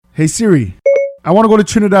Hey Siri, I want to go to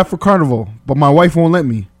Trinidad for Carnival, but my wife won't let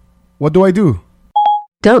me. What do I do?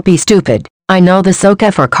 Don't be stupid. I know the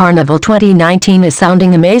Soca for Carnival 2019 is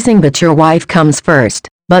sounding amazing, but your wife comes first.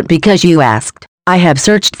 But because you asked, I have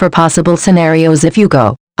searched for possible scenarios if you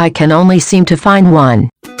go. I can only seem to find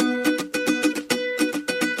one.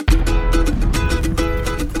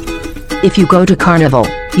 If you go to Carnival,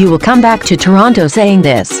 you will come back to Toronto saying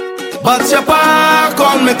this. But your park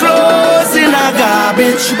all my clothes in a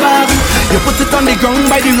garbage bag. You put it on the ground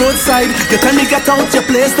by the roadside. You tell me get out your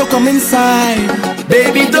place to come inside.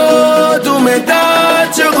 Baby, don't do me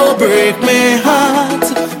that, you go break my heart.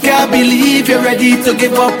 Can't believe you're ready to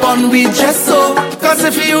give up on me just so. Cause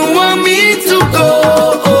if you want me to go,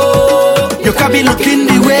 you can't be looking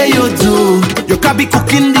the way you do. You can't be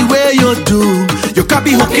cooking the way you do. You can't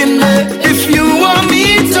be hooking me if you want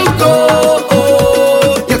me to go.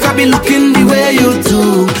 Be looking the way you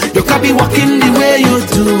do. You can't be walking the way you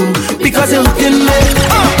do. Because you're looking me.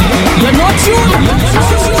 You're not you.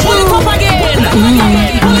 Pull it up again.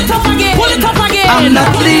 Pull it up again. Pull it up again. I'm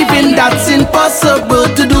not leaving, that's impossible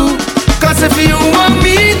to do. Cause if you want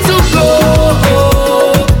me to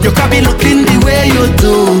go, you can't be looking the way you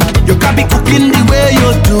do. You can't be cooking the way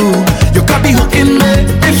you do. You can't be hooking me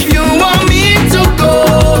if you want me to go.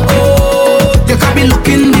 You can't be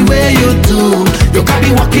looking the way you do. You can't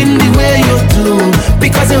be walking the way you do.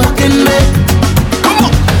 Because you're hooking me. Come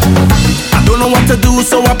on. I don't know what to do,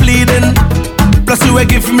 so I'm pleading. Plus you ain't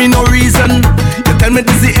give me no reason. You tell me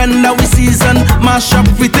this the end of the season. Mash up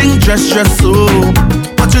everything, dress so.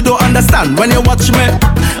 But you don't understand when you watch me.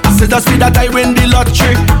 I said just see that I win the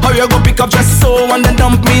lottery. How you go pick up just so and then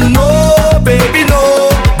dump me? No, baby,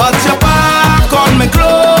 no. But your back on me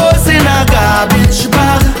clothes in a garbage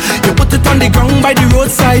bag. You put it on the ground by the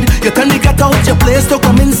roadside. You tell me get out your place to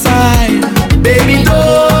come inside. Baby,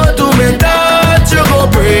 don't do me that, you go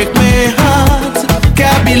break my heart.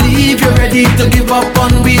 Can't believe you're ready to give up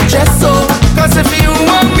on me just so. Cause if you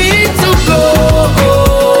want me to go,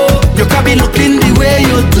 you can't be looking the way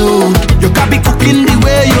you do. You can't be cooking the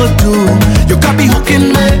way you do. You can't be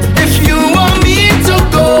hooking me if you want me to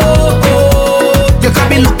go. You can't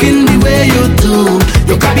be looking the way you do.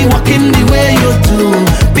 You can't be walking the way you do.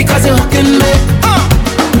 Because you're hooking me.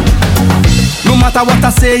 No matter what I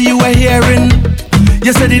say, you are hearing.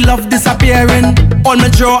 You say the love disappearing. On my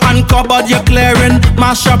drawer and cupboard you're clearing.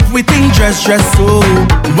 Mash up everything, dress so.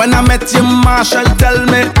 When I met you, Marshall tell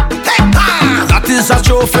me, that is a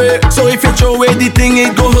trophy. So if you throw away the thing,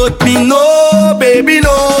 it go hurt me. No, baby,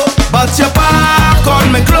 no. But you pack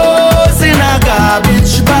on my clothes in a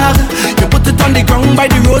garbage bag. You put it on the ground by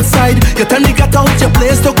the roadside. You tell me get out your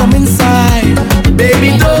place to come inside.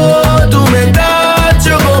 Baby, don't do me that,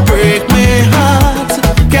 you go break my heart.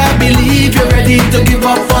 Can't believe you're ready to give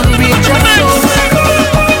up on me just so.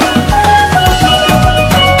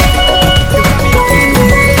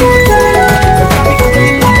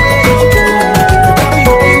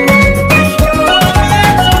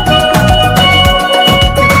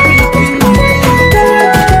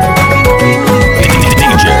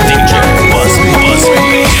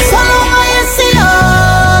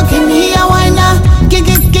 Give me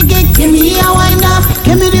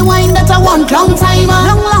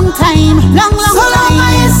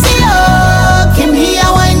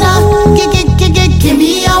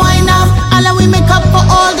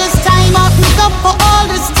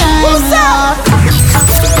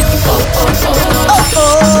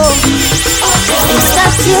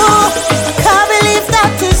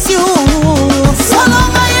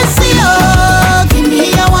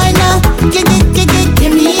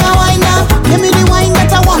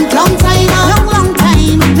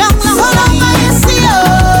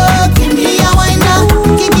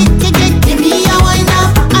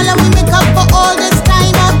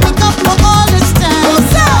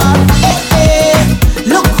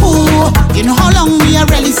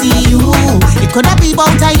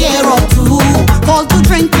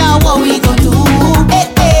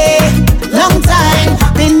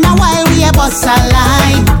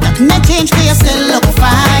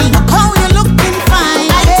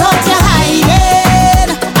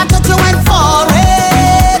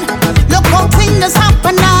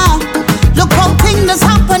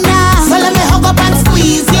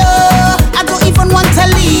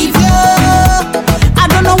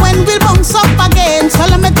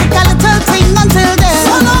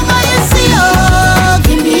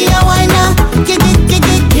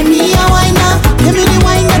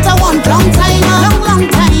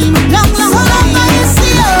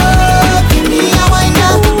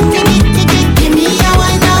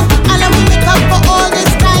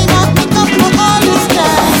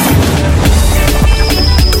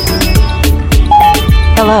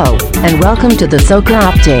Hello, and welcome to the Soca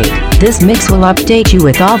Update. This mix will update you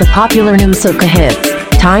with all the popular new Soca hits.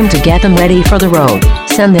 Time to get them ready for the road.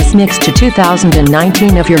 Send this mix to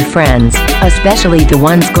 2019 of your friends, especially the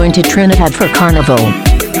ones going to Trinidad for Carnival.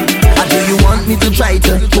 Do you want me to try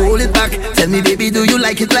to hold it back? Tell me, baby, do you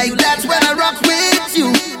like it like that when I rock with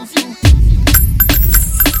you?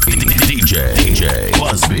 DJ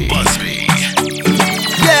Busby.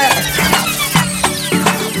 Yeah.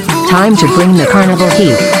 Time to bring the carnival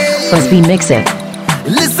heat. Busby, mix it.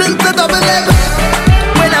 Listen to Double M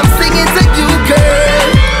when I'm singing to you, girl.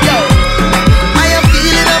 Yo, I am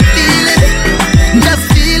feeling, just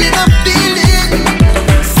feeling, I'm feeling.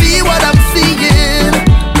 See what I'm seeing.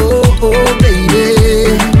 Oh,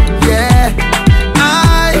 baby, yeah.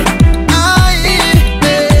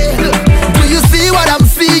 Do you see what I'm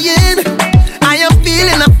seeing? I am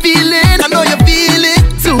feeling, I'm feeling. I know you feel it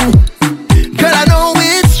too, girl. I know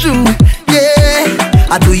it's true, yeah.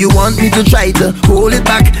 Do you want me to try to hold it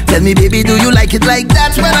back? Tell me, baby, do you like it like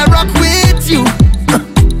that when I rock with you?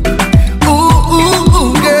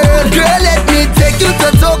 Ooh, girl, let me take you to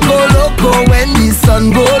Toco Loco. When the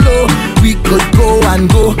sun go low, we could go and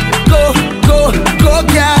go, girl,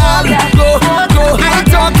 go. I'm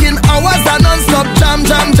talking hours and non-stop jam.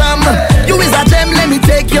 You is a gem, let me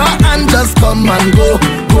take your hand, just come and go,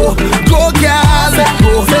 girl,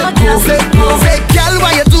 go. Say, girl,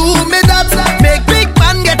 why you do me that? Make big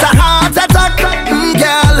man get a heart attack,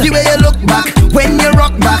 girl. The way you look back when you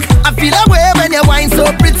rock back, I feel away when you whine so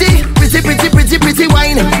pretty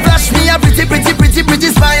wine. Flash me a pretty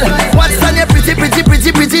smile. What's on your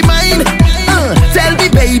pretty mind? Tell me,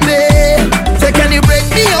 baby, say can you break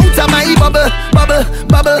me out of my bubble?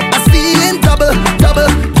 I see in double,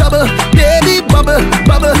 baby, bubble,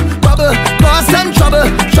 cause some trouble.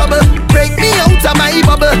 Break me out of my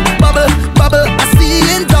bubble. I see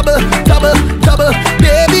in double,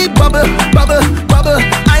 baby, bubble,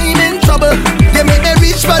 I'm in trouble. You make me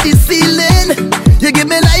reach for the ceiling. You give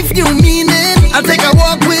me life, new meaning. I'll take a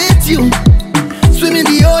walk with you, swim in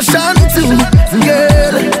the ocean too,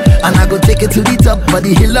 girl. And I go take it to the top of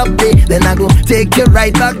the hill up there. Then I go take you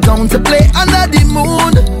right back down to play under the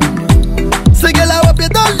moon. So girl, I hope you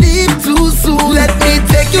don't leave too soon. Let me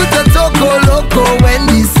take you to Toco Loco. When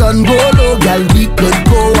the sun go low, girl, we could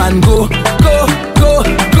go and go, girl,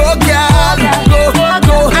 go.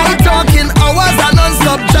 I'm talking hours and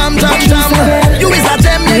non-stop jam. You is a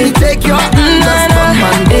gem, let me take your hand, just come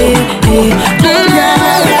and go,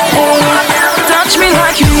 Touch me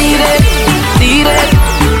like you need it.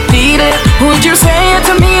 Would you say it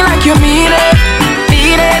to me like you mean it?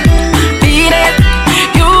 Beat it.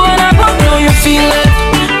 You and I both know you feel it.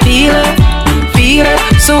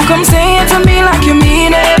 So come say it to me like you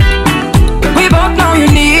mean it. We both know you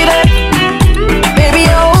need it. Baby,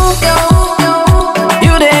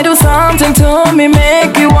 you did do something to me,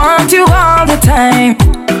 make me want you all the time.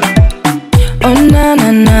 Oh, na.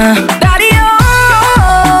 Daddy,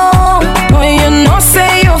 you know,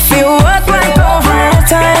 say you feel worth like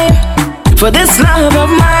overtime. For this love of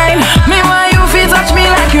mine, me why you feel touch me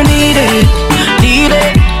like you need it.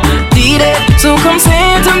 So come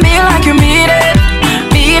say it to me like you mean it.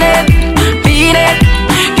 Beat it.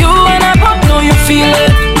 You and I both know you feel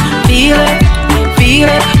it.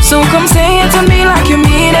 So come say it to me like you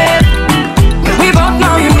mean it. We both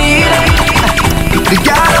know you need it. The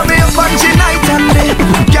girl me up and she night and day.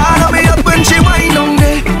 Girl me up when she wine on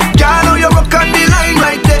day. Girl you rock on the line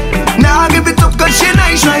right there. Now give it up cause she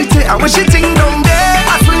nice right there. And when she ting down there,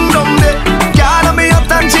 I swing down there. Girl me up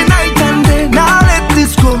and she night and day. Now let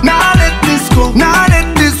this go.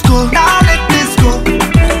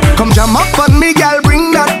 Come jam up on me, girl,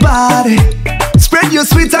 bring that body. Spread your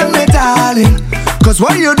sweet and me darling. Cause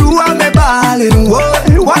what you do I'm me ballin'.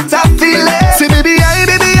 What a feeling. Say baby, I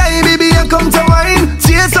come to wine.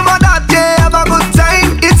 See some of that, yeah, have a good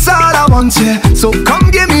time. It's all I want, yeah. So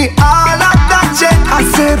come give me all of that, yeah. I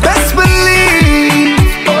say best believe.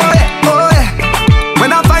 Oh yeah.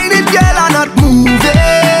 When I find it, girl, I'm not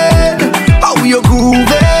moving. How you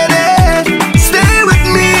grooving it? Stay with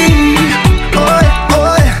me. Oh yeah.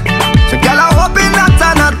 So girl, I'm hoping that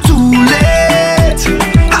I'm not too late.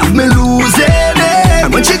 Have me losing it.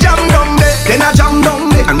 And when she jam down there, then I jam down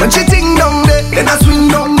there. And when she ting down there, then I swing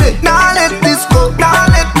down there. Now let this go.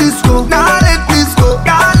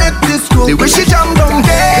 The way she jam down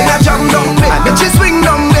there, then I jam down there. And then she swing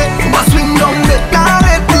down there, I swing down there. Now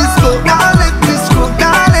let this go.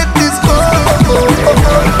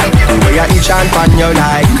 The way I each hand pan you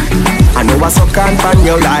like, I know I suck and pan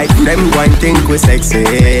you like. Them go and think we sexy,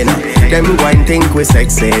 nah. The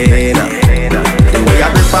way I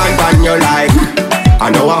grip and pan you like, I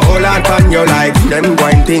know a whole lot on your life. Them go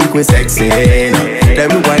and think we sexy. Them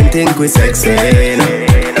go and think we sexy.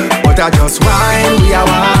 But I just whine, we are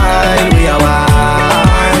wine, we are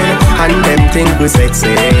wine. And them think we sexy.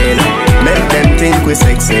 Make them think we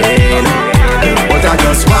sexy. But I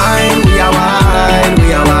just whine, we are wine, we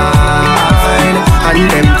are wine. And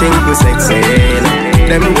them think we sexy.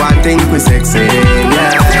 Them go and think we sexy.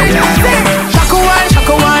 Yeah, yeah. Shaka wine,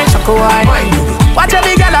 shaka wine, shaka wine. Watch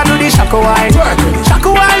every girl do the shaka wine.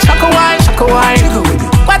 Shaka wine, shaka wine, shaka wine.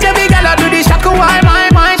 Watch every girl do the shaka wine,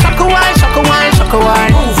 wine. Shaka wine, shaka wine, shaka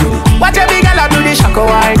wine. Watch every girl do the shaka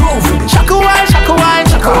wine. Shaka wine, shaka wine,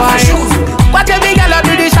 shaka wine. Watch every girl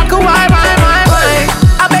do the shaka wine, wine.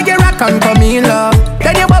 I beg you rock onto me, love.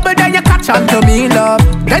 Then you bubble, then you catch onto me, love.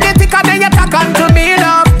 Then you thicker, then you tack onto me,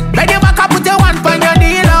 love. Then you back up, put your one on your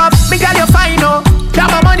knee, love. Me girl, you fine, oh.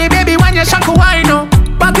 Drop my money, baby, when you shaka wine, oh.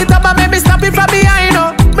 Back it up and make me stop it from behind,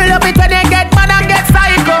 oh. Me love it when you get mad and get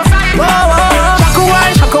psycho. Whoa, whoa. Shaka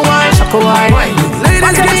wine, shaka wine, shaka wine.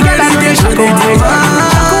 Watch every girl do the shaka wine.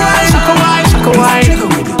 Shaka wine, shaka wine, shaka wine.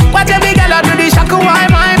 Watch every girl do the shaka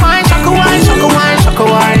wine, wine. Shaka wine, shaka wine, shaka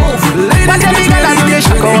wine. Watch every girl do the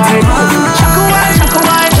shaka wine. Shaka wine, shaka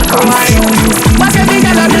wine, shaka wine. Watch every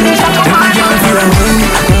girl do the shaka wine.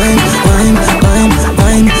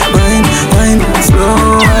 Wine,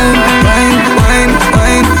 slow wine.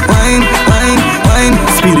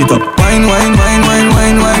 Speed it up. Wine.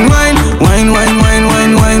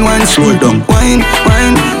 Slow it down. Wine.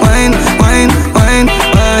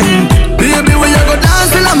 Baby, we you go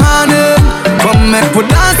dance till the morning. Come make we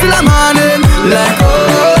dance till the morning. Like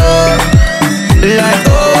oh,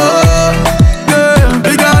 girl.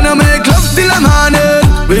 We gonna make love till the morning.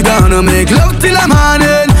 We gonna make love till the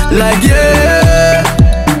morning. Like yeah.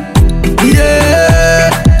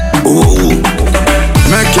 Ooh.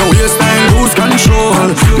 Make your waistline lose control.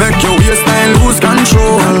 Make your waistline lose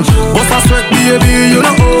control. Bust a sweat, baby, you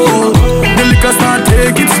know. The liquor start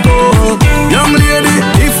take its toll. Young lady,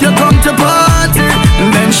 if you come to party,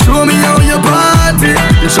 then show me how you party.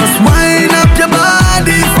 Just wind up your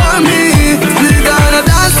body for me. We gonna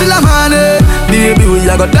dance till the morning. Baby, we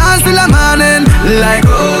are gonna dance till the morning. Like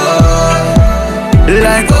oh,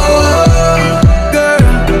 girl,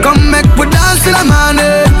 come make we dance till the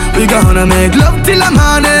morning. We gonna make love till the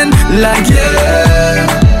morning. Like yeah,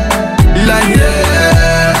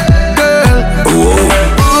 girl.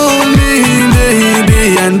 Hold me,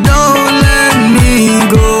 baby, and don't let me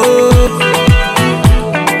go.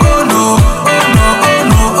 Oh no.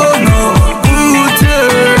 Put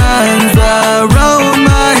your hands around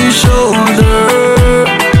my shoulder.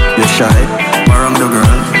 You shy, around the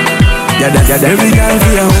girl. Yeah, every girl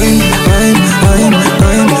feel wine.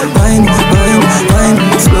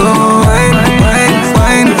 Slow wine.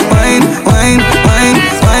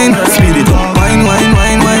 Speed it up. Wine.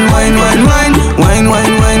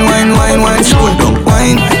 Slow it down.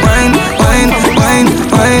 Wine.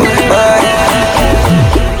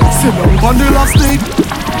 Sit down on the last stick.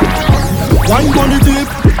 Wine on the tip.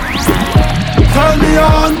 Turn me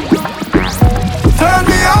on.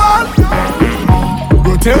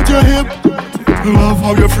 Rotate your hip. Love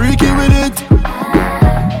how you're freaky with it.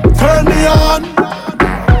 Turn me on.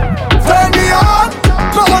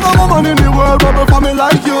 No other woman in the world rubber for me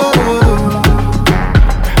like you.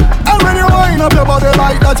 And when you wind up your body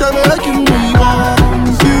like that, you're making me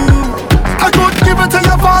want you. I could give it to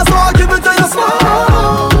you fast, or I give it to you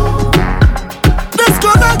slow. This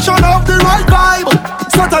connection of the right vibe.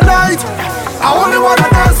 So tonight, I only wanna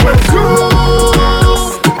dance with you.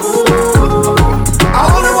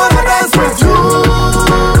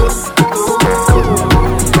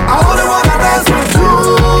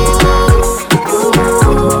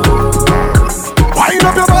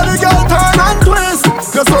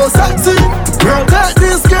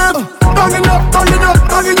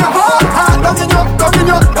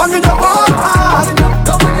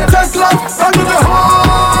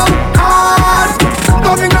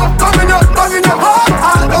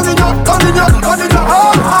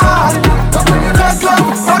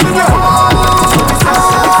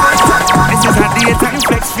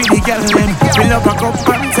 Fill up a cup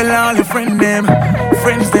and tell all your friends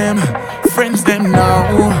them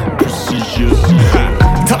now.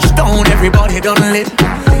 Touchdown, everybody done lit.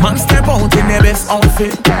 Man step out in their best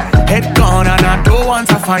outfit. Head gone and I don't want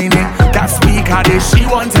to find it. That speaker there, she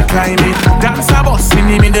want to climb it. Dance a bus in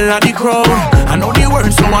the middle of the crowd. I know the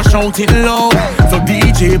words so I shout it loud. So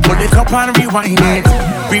DJ pull it up and rewind it.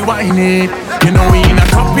 You know we in a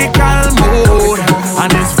tropical mode.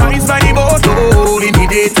 And it's vibes by the boatload in the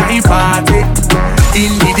daytime party.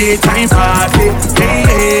 in the daytime party. Hey,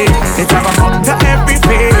 hey, let's have a fun to every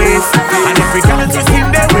place. And every girl just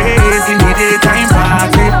in their ways in the daytime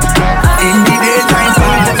party. In the daytime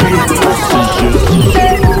party.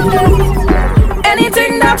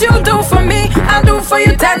 Anything that you do for me, I'll do for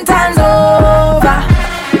you 10 times over.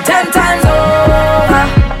 10 times over,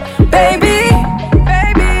 baby.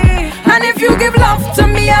 And if you give love to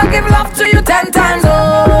me, I'll give love to you 10 times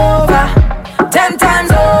over. 10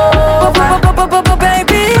 times over,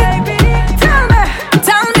 baby.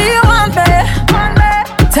 Tell me you want me.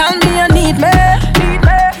 Tell me you need me.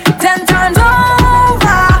 10 times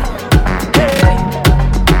over.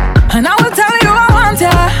 And I will tell you I want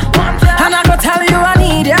ya. And I will tell you I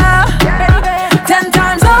need ya. 10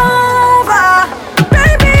 times over,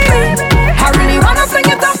 baby. I really wanna sing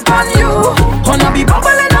it up on you. Wanna be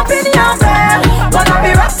bubbling up in your bed. Wanna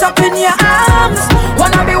be wrapped up in your arms.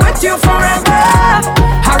 Wanna be with you forever.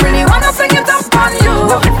 I really wanna sing it up on you.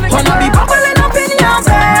 Wanna be bubbling up in your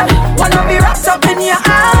bed. Wanna be wrapped up in your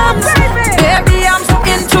arms. Baby, I'm so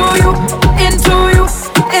into you, into you,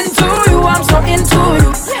 into you. I'm so into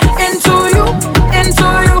you, into you, into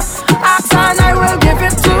you. Ask and I will give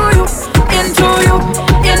it to you. Into you,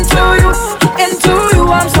 into you, into you.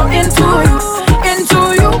 I'm so into you, into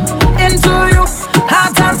you, into you.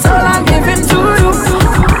 Heart and soul I'm giving to you.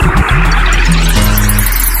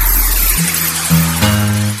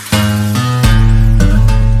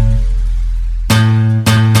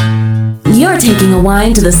 You're taking a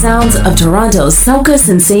wind to the sounds of Toronto's soca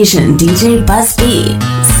sensation DJ Buzz B.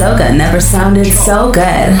 Soca never sounded so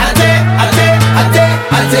good.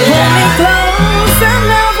 Hold me close and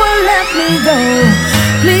never let me go.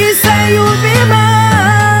 Please say you'll be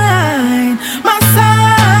mine, my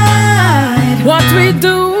side. What we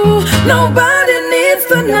do, nobody needs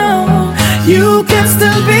to know. You can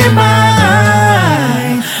still be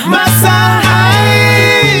mine, my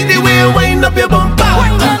side. The way you wind up your bumper,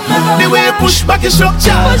 the way you push back your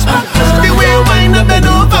structure, the way you wind up and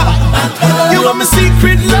over. You are my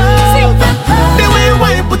secret love. The way you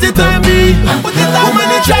wind put it on me, woman,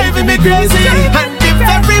 you're driving me crazy. And if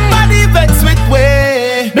everybody vex with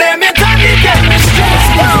way, blame it on me, get me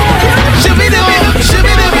stressed. Shibby-dibby-dub,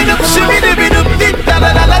 shibby-dibby-dub, shibby-dibby-dub,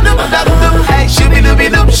 dip-da-da-da-da-dub-dub-dub. Hey,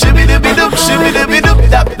 shibby-dibby-dub, shibby-dibby-dub, shibby-dibby-dub,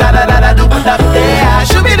 dap-da-da-da-da-dub-dab. Yeah,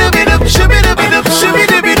 shibby-dibby-dub, shibby-dibby-dub,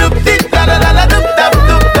 shibby-dibby-dub,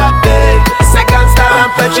 dip-da-da-da-da-dub-dab-dub-dab. Second star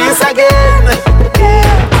and purchase again.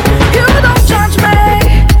 You don't judge me,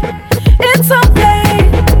 it's okay.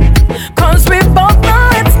 'Cause we both know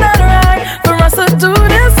it's not right for us to do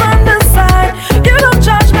this on the side. You don't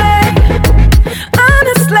judge me,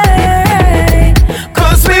 honestly.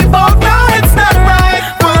 'Cause we both know it's not right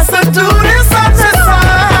for us to do this on the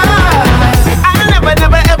side. I'll never,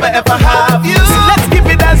 never, ever, ever have you. So let's keep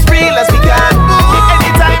it as real as we can.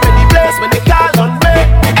 Anytime, any place, when they call on me.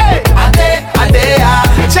 Hey,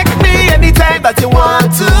 check me anytime that you want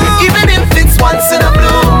to, even if it's once in a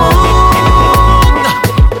blue moon.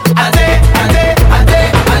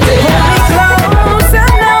 Hold me close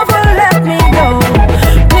and never let me go.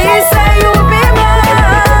 Please say you'll be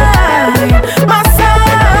mine, my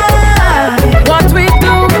side. What we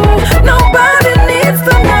do, nobody needs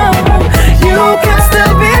to know. You can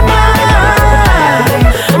still be mine,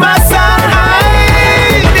 My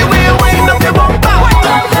side, the way you wind up your bumper,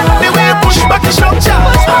 the way you push back your structure,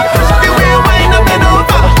 the way you wind up and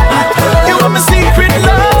over. You are my secret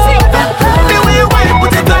love. The way you wind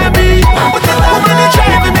put it on me, woman, you're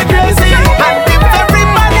driving me crazy. And if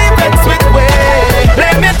everybody vex with way,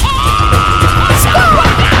 blame it.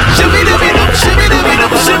 Shibby-dibby-dub,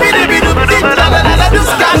 shibby-dibby-dub, shibby-dibby-dub,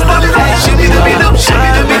 dip-da-da-da-da-dub, hey, shibby-dibby-dub,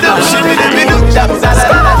 shibby-dibby-dub, shibby-dibby-dub,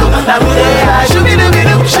 dap-da-da-da-da-dub, yeah,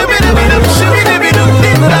 shibby-dibby-dub, shibby-dibby-dub, shibby-dibby-dub,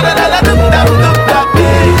 dip-da-da-da-da-dub,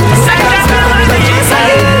 second star and purchase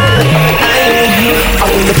again. I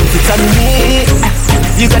wanna put it on me.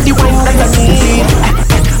 You got the wine that I need.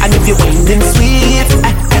 And if you're winding sweet,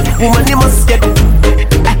 woman, you must get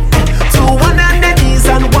to one on the knees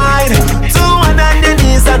and wine. To one on the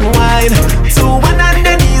knees and wine. To one on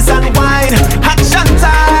the knees and wine. Action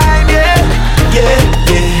time, yeah, yeah,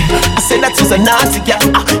 yeah. I said that was a naughty girl.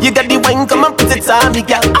 You got the wine, come and put it on me,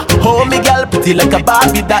 girl. Hold me, girl, put it like a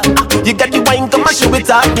Barbie doll. You got the wine, come and show it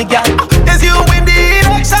off me, girl. Is you win the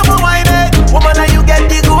election, wine it. Woman, now you get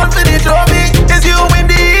the gold for the trophy. Is you win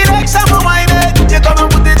the election, wine it. You come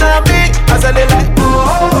and put it on me. I said it like,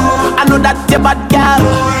 I know that you're bad, girl.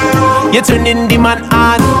 You're turning the man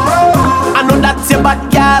on. I know that's your bad,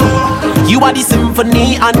 girl. You are the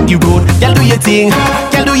symphony on the road. Girl, do your thing.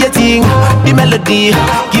 Girl, do your thing. The melody,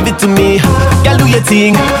 give it to me. Girl, do your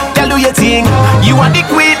thing. Girl, do your thing. You are the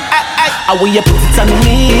queen. I will you put it on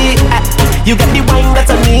me. You got the wine that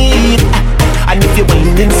I need. And if you're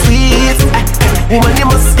whining sweet, woman, you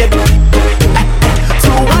must get to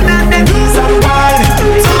one on the knees and wine.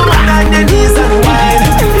 To one on the knees and wine.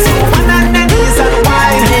 To one on the knees and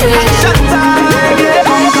wine. Action time, yeah.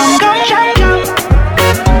 Come, shine, come.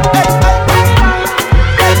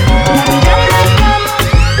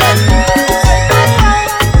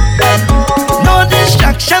 No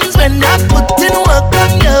distractions when I'm putting work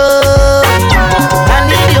on you. I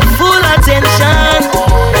need your full attention.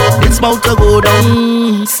 It's about to go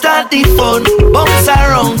down. Start the phone, bounce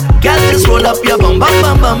around. Girl, just roll up your bum, bum,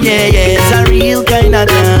 bum, bum. Yeah, yeah, it's a real kind of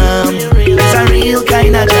jam. It's a real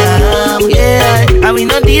kind of jam. Yeah, and we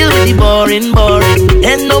not deal with the boring.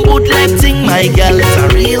 Ain't no bootleg thing, my girl. It's a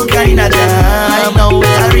real kind of jam. No,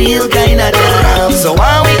 it's a real kind of jam. So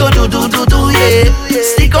why we go do, yeah.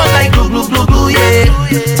 Stick on like glue, yeah.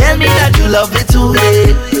 Tell me that you love it too,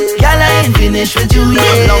 yeah. Girl, I ain't finished with you,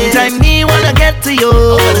 yeah. Long time me wanna get to you.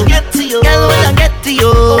 Girl, when I get to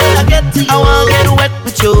you, I wanna get wet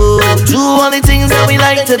with you. Do all the things that we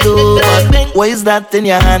like to do. But what is that in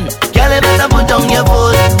your hand? Girl, you better put down your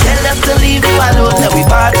phone. Tell them to leave you alone till we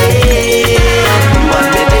party. But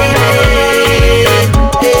baby,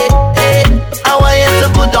 I want you to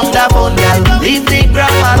put down that phone, girl. Leave the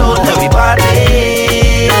gram alone till we party.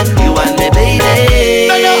 You and me, baby.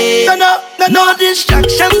 No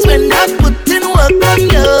distractions when I'm putting work on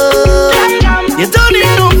you. You don't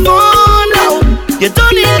need no phone now. You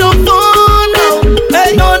don't need no phone now.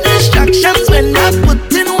 Hey. No distractions when I'm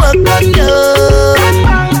putting work on you.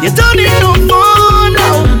 You don't need no phone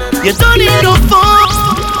now. You don't need no phone.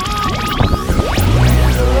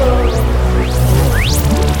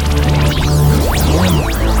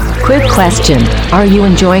 Quick question, are you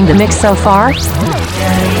enjoying the mix so far?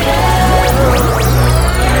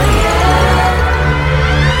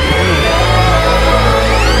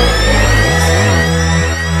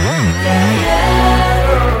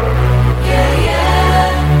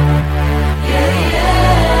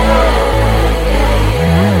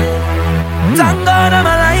 Thank God I'm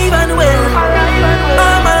alive and well.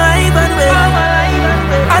 I'm alive and well.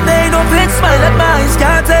 And they don't flex smile at my eyes,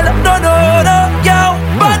 can't tell. No, yo.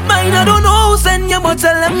 Bad mind, I don't know. Send you, but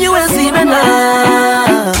tell them you will see me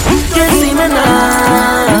now. You see me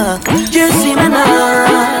now. You see me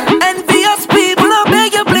now. Envious people, I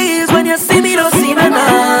beg you please. When you see me, don't see me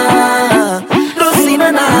now. Don't see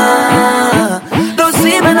me now. Don't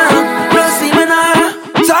see me now. Don't see me now.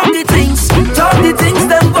 Talk the things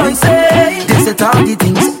them boys say. They say talk the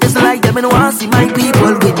things. It's like them and want see my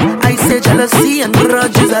people win. I say jealousy and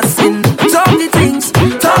grudges are sin. Talk the things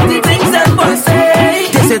them boys say.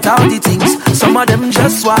 They say talk the things. Some of them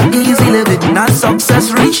just want easy living. Not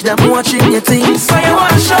success reach them watching your things. So you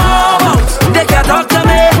want show out, they can't talk to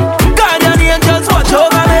me. Guardian angels watch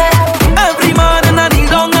over me. Every morning I kneel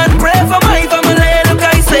down and pray for my family. Look,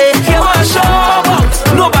 I say, you want show out,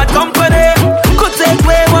 no bad company could take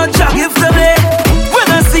away what you give to me. When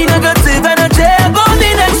I see negative energy, I go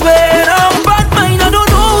the next way. I'm bad mind, I don't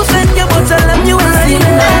know. Send you, but tell them you will see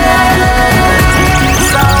me now.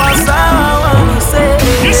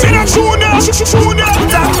 You see that tune there?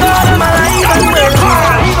 Thank God I'm alive and well.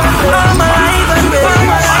 I'm alive and well.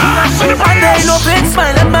 And they no big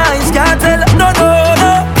smile at my eyes, can't tell. No,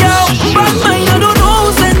 yo. Bad mind, I don't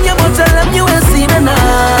know. Send you, but tell them you will see me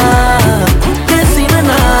now. You see me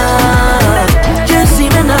now. You see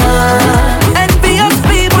me now. Envious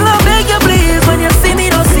people, I beg you please. When you see me,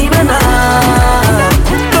 don't see me now.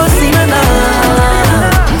 Don't see me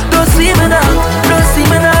now. Don't see me now. Don't see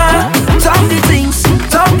me now. Talk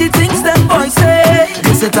the things them boys say.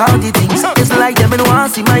 They say talk the things. It's like them and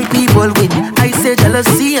want see my people win. I say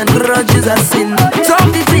jealousy and grudges are sin.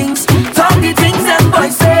 Talk the things them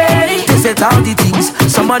boys say. They say talk the things.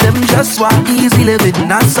 Some of them just want easy living.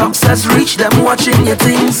 Not success reach them watching your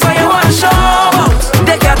things. So you want show out,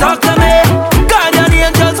 they can't talk to me. Guardian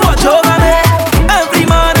angels watch over me. Every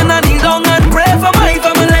morning I kneel down and pray for my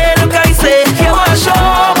family. Look, I say, you want show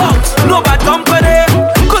out, no bad company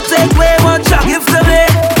could take away what you give to me.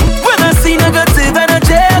 When I see negative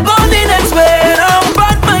energy, I go the next way. I'm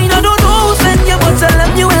bad mind, I don't know. Send you, but tell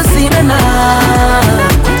them you will see me now.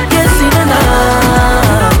 You see me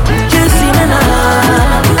now. You see me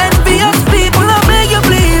now. Envious people, I beg you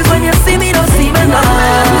please. When you see me, don't see me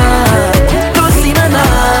now. Don't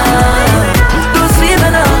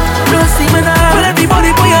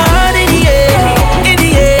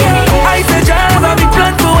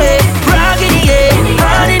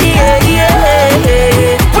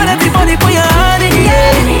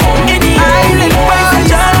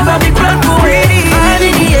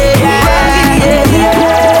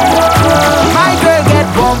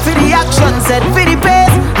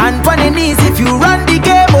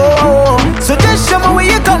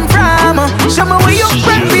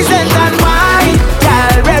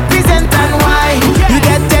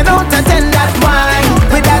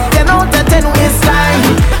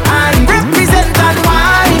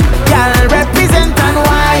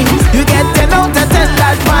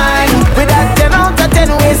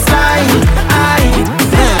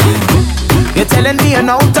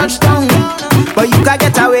but you can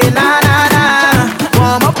get away, nah, nah, nah.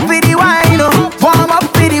 Warm up for the wine, warm up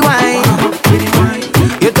for the wine.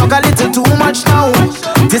 You talk a little too much now.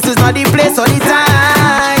 This is not the place or the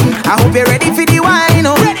time. I hope you're ready for the wine,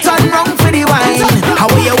 turn round for the wine. How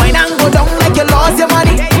will you wine and go down like you lost your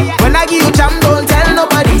money? When I give you jam, don't tell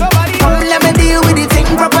nobody. Come let me deal with the thing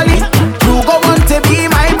properly. You go want to be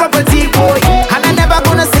my property, boy, and I never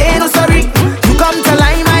gonna say no sorry. You come to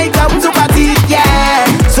line, I come to party, yeah.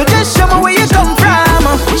 So just show me where you come from,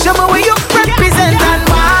 show me where you represent and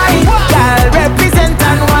why. Girl, represent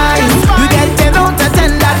and why. You get 10 out of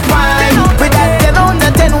 10 that wine, with that 10 out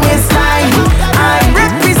of 10 waistline. I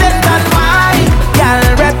represent and why. Girl,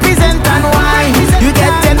 represent and why. You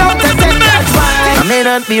get 10 out of 10 that wine. I may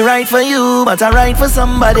not be right for you, but I'm right for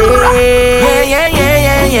somebody. Yeah, yeah, yeah,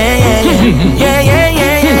 yeah, yeah, yeah, yeah, yeah, yeah,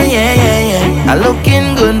 yeah, yeah, yeah, yeah. I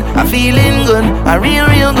looking good, I feeling good, I real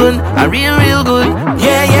good, I real good.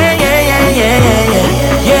 Yeah, yeah, yeah, yeah, yeah, yeah,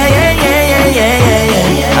 yeah, yeah, yeah, yeah, yeah,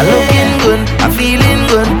 yeah, yeah. I looking good, I feeling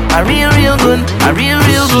good, I real good, I real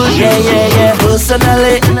good. Yeah, yeah, yeah.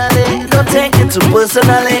 Personally, don't take it too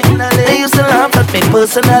personally. They used to laugh at me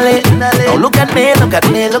personally. Now look at me, look at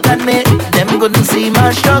me, look at me. Them couldn't see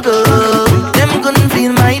my struggle, them couldn't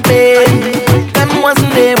feel my pain. Them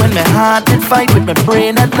wasn't there when my heart did fight with my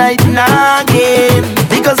brain at night and again.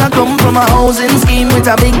 Because I come from a housing scheme with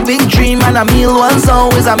a big, big dream, and a meal was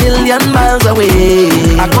always a million miles away.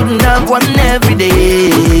 I couldn't have one every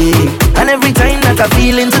day, and every time that I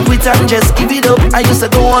feel into quit and just give it up, I used to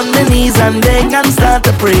go on my knees and beg and start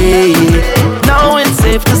to pray. Now it's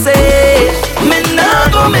safe to say, me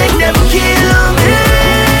not gonna make them kill me.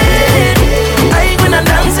 I gonna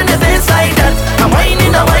dance in the face like that, I'm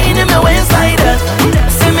whining my waist like that.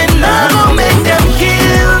 Say me not gonna make them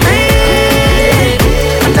kill me.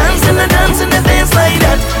 Dance in the face like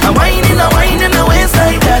that, I'm whining my waist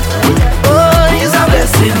like that. Oh, it's a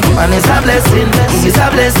blessing, and it's a blessing, it's a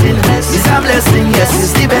blessing, it's a blessing. Yes,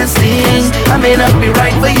 it's the best thing. I may not be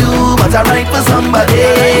right for you, but I'm right for somebody.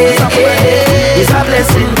 It's a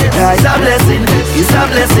blessing, it's a blessing, it's a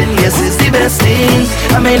blessing. Yes, it's the best thing.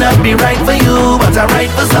 I may not be right for you, but I'm right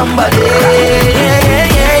for somebody. Yeah, yeah, yeah,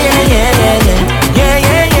 yeah, yeah, yeah, yeah, yeah,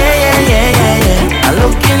 yeah, yeah, yeah, yeah, yeah. I'm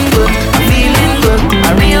looking good, I'm feeling good,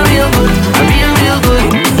 I'm real good, I'm real good.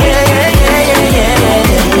 Yeah, yeah, yeah, yeah, yeah,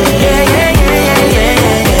 yeah, yeah, yeah, yeah, yeah, yeah,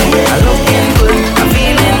 yeah. I'm looking good, I'm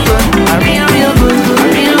feeling good, I'm real good, I'm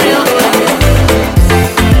real good.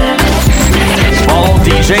 Follow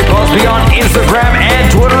DJ Busby on Instagram and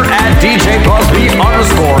Twitter at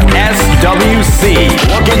DJ_Busby_SWC.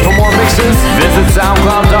 Looking for more mixes? Visit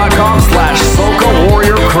SoundCloud.com/Soca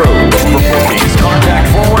Warrior Crew. For bookings, contact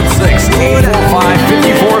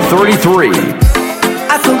 416-845-5433.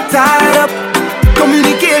 I'm so tied up,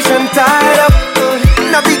 communication tied up,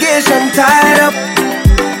 navigation tied up.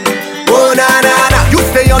 Oh na na na, you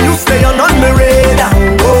stay on my radar.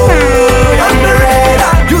 Oh, on my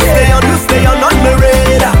radar. You stay on my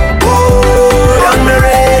radar. Oh, on my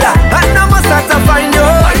radar. And I must have to find you.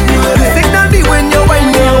 You signal me when you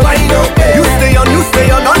whine up. You stay on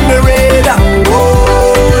my radar.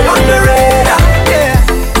 Oh, on my radar. Yeah.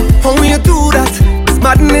 How you do that? It's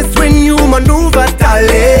madness when you maneuver,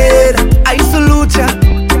 darling. I salute ya.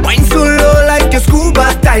 Wine so low like a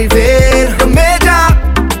scuba diving. The major,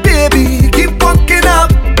 baby, keep walking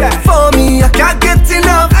up. For me, I can't get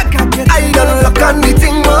enough. I don't look on the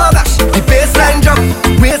thing, oh gosh. The baseline drop,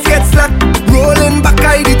 waist gets slack. Rolling back,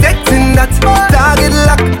 I detecting that. Target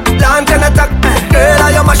lock, launch and attack. Girl,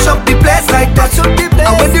 I mash up the place like that.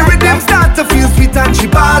 And when the rhythm start to feel sweet and she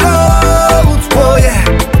ball out, oh yeah.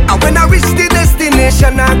 And when I reach the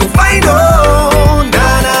destination, I go find out.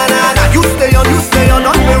 Na na na na, you stay on my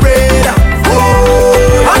radar.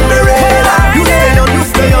 Oh, on my radar. You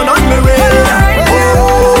stay on my radar.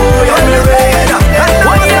 Oh, on my radar.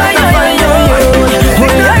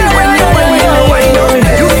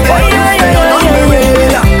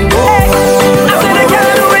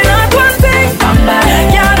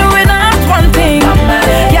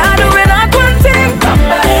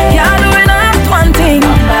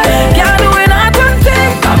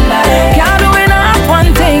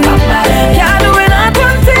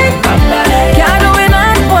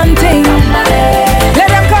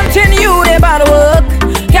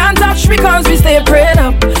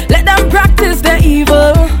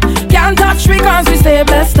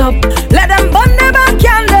 Let them burn the back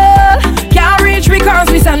candle. Can't reach me cause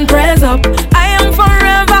we send prayers up. I am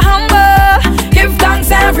forever humble. Give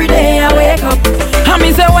thanks every day I wake up. And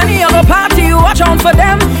me say when you go party, you watch out for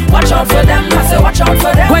them. Watch out for them, I say watch out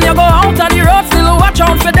for them. When you go out on the road, still watch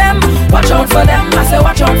out for them. Watch out for them, I say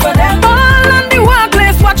watch out for them. All on the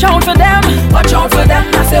workplace, watch out for them. Watch out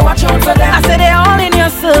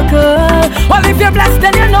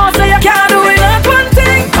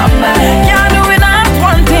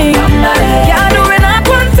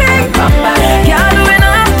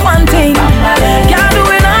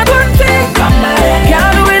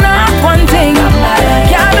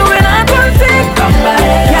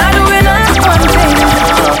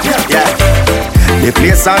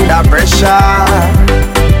place under pressure.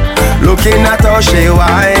 Looking at how she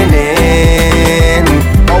whining.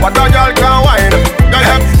 Oh, what a girl can whine.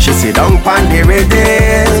 She sit down on the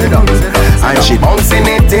rhythm, and she bouncing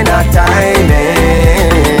it in a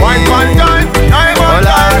timing. One time,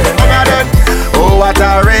 oh, what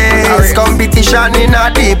a race. Competition in a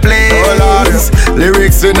deep place.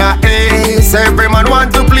 Lyrics in a ace. Every man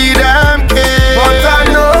want to plead them case. But I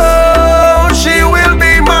know she will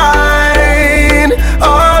be mine,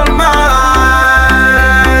 all mine.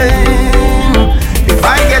 If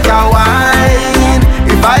I get a wine,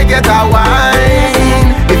 if I get a wine,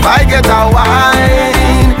 if I get a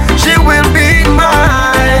wine, she will be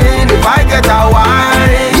mine. If I get a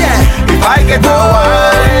wine, yeah. If I get a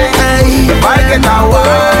wine, if I get a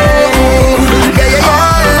wine, yeah, yeah,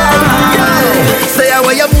 yeah. Say how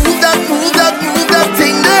you move that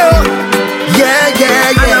thing there. Yeah,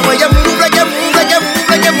 yeah, yeah. And how you move like you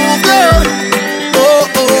move, girl. Oh,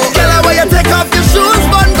 oh. Girl, how you take off your shoes,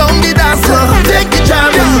 bun down the dance floor. Take the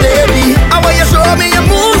jamming, baby. How you show me your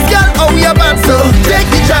moves, girl? Oh, your bad so. Take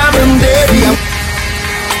the jamming, baby.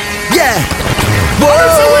 Yeah. Whoa.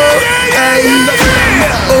 Hey.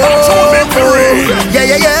 Oh, yeah,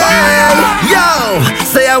 yeah, yeah. Yo,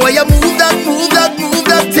 say how you move that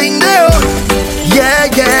thing there. Yeah,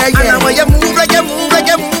 yeah, yeah. And how you move like you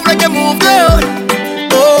move, girl.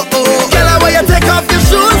 Oh, oh. Girl, how you take off your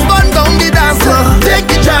shoes, bun down the dance floor. Take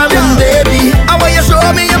the jamming, baby. How you show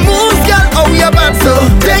me your moves, girl? Oh, your bad so.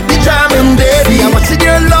 Take the jamming, baby. I'm watching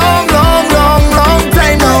you long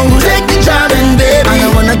time now. Take the jamming, baby. And I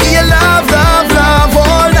wanna give you love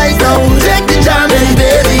all night now. Take the jamming,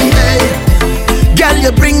 baby. Hey. Girl,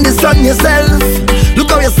 you bring this on yourself.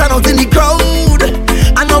 Look how you stand out in the crowd.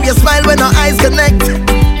 I know you smile when our eyes connect.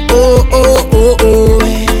 Oh, oh, oh, oh.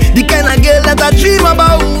 The kind of girl that I dream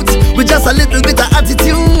about, with just a little bit of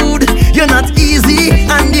attitude. You're not easy,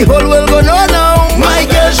 and the whole world gon' know now. My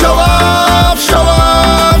girl, show off.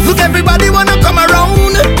 Look, everybody wanna come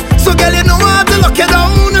around. So girl, you know I have to lock you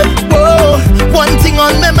down. Whoa, one thing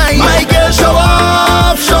on my mind. My girl, show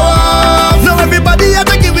off. Now everybody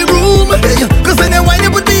have to give me room, cause when you whine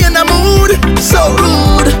you put me in the mood. So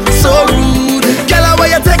rude. Girl, how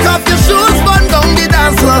you take off your shoes, bun down the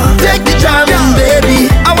dance floor. Take the jamming,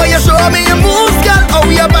 baby. How you show me your moves, girl? Oh,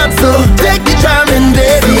 your bad so. Take the jamming,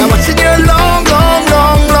 baby. I'm watching you long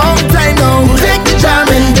time now. Take the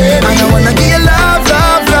jamming, baby. And I wanna give you love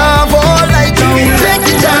all night long. Take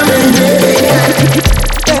the jamming, baby.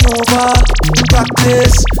 Bend over,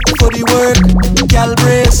 practice for the work. Gal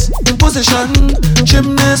brace, position,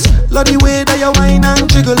 gymnast. Love the way that you whine and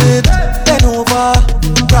jiggle it. Bend over,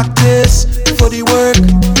 practice for the work.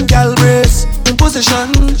 Gal brace,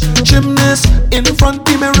 position, gymnast. In front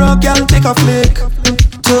the mirror, gal take a flick.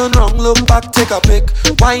 Turn round, look back, take a pic.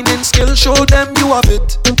 Whining skill, show them you have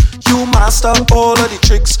it. You master all of the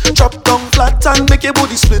tricks. Drop down flat and make your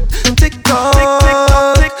body split. Tick tock,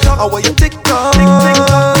 how are you tick tock?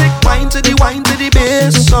 Wine to the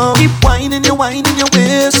bass song. Keep whining your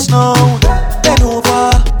waist now. Bend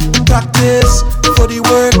over, practice for the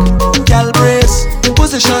work. Gal brace,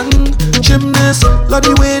 position, gymnast. Love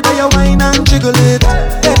the way that you whine and jiggle it.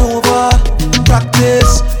 Bend over,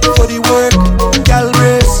 practice for the work. Gal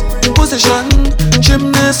brace, position,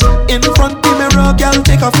 gymnast. In front the mirror, gal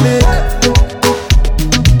take a flick.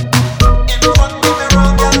 In front the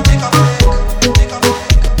mirror, gal take a flick.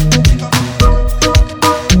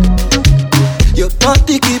 Your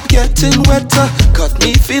body keep getting wetter, got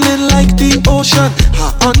me feeling like the ocean.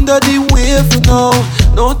 Under the wave now,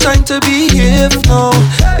 no time to behave now.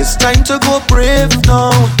 It's time to go brave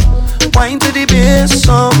now. Wine to the bass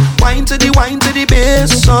song, wine to the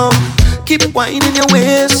bass song. Keep whining your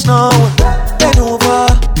waist now. Bend over,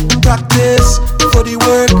 practice for the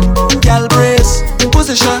work. Gal brace,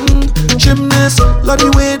 position, gymnast. Love the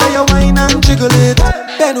way that you whine and jiggle it.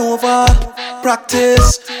 Bend over,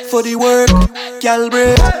 practice for the work. Gal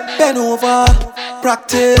brace, bend over,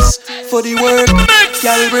 practice for the work.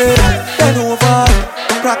 Gal brace, bend over,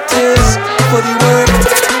 practice for the work.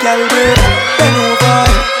 Gal brace, bend over,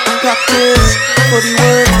 practice for the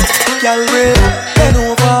work. Gal brace, bend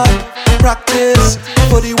over, practice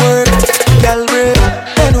for the work. Gal brace,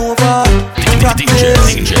 bend over,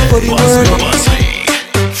 practice for the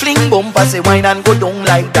work. Fling bumper, say wine and go down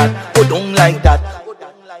like that, go down like that.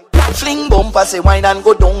 Fling bumper, say wine and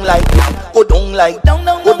go down like that, go down like, go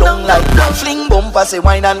down like that. Fling bumper, say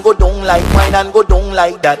wine and go down like, wine and go down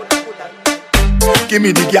like that. Give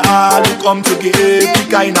me the girl who come to give the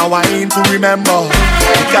kind of wine to remember.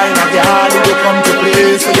 The kind of girl who come to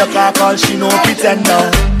play so you can't call she no pretender.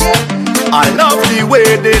 I love the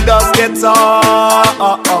way they just get on.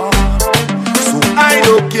 So I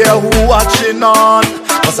care who watching on.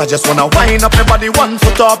 Cause I just wanna wind up your body, one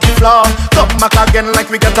foot off the floor. Come back again like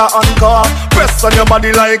we get a encore. Press on your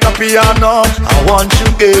body like a piano. I want you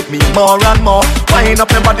give me more and more. Wind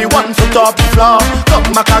up your body, one foot off the floor. Come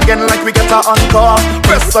back again like we get a encore.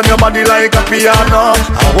 Press on your body like a piano.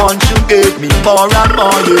 I want you give me more and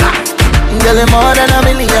more, yeah. Girl, you're more than a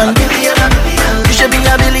million. You should be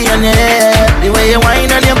a billionaire. The way you whine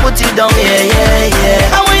and you put it down,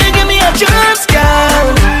 yeah. I want you give me a chance,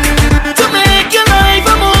 girl, to make your life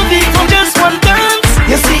a movie from just one dance.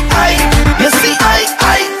 You see, I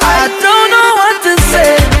don't know what to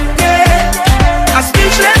say. Yeah, I'm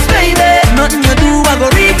speechless, baby. Nothing you do, I go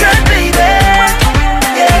regret, baby.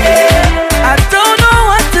 Yeah, I don't know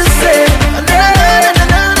what to say.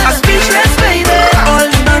 I'm speechless, baby. All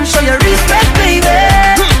you done, show your respect, baby.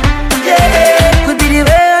 Yeah, could be the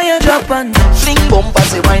way you drop and sing bumper,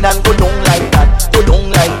 say wine and go down like that. Go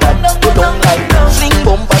down like that. Go down like that. Sing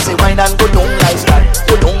bumper, say wine and go down like that.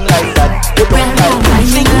 Go down like that. Go down like that.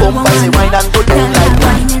 Sing bumper, say wine and go down like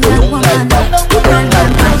that. Go down like that. Go down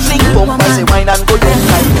like that. Sing bumper, say wine and go down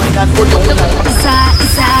like wine and go down like that.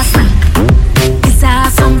 It's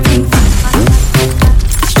a something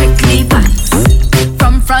strictly pants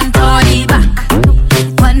from front or the back.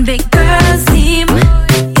 One big girl's team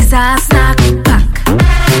is a snack pack.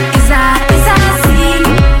 Is a scene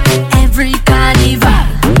every carnival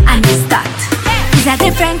and it's that. It's a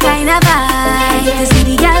different kind of vibe. You see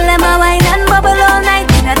the girl them a wine and bubble all night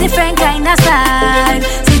in a different kind of style.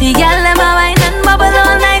 See the girl them a wine and bubble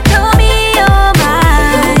all night to me, oh my.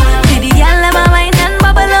 See the girl them a wine and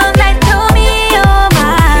bubble all night to me, oh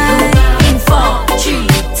my. In 4, 3,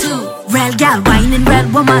 2. Real girl whining, real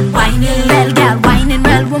woman whining. Real girl whining,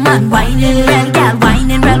 real woman whining. Real girl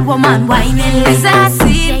whining, real woman whining. It's a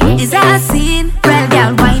scene. Real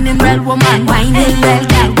girl whining, real woman whining. Real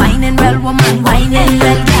girl whining, real woman whining.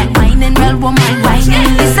 Real girl whining, real woman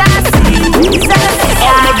whining. It's a scene.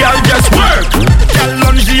 All the girl just work. Girl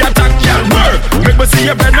lunge the attack, girl work. Make me see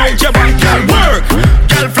you bend out your back, girl work.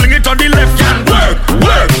 Girl fling it on the left, girl work.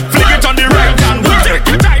 Fling it on the right, girl work.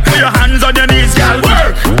 Put your hands on your knees, girl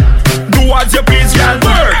work. Do as you please, girl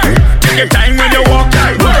work. Take your time when you walk,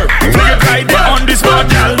 girl work. Fling it right there on the spot,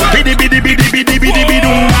 girl. Bidi bidi bidi bidi bidi bidi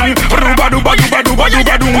dum bang. Ruba duba duba duba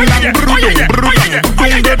duba dum bang. Brudum brudum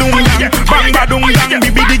dung de dum bang. Bang ba dum bang.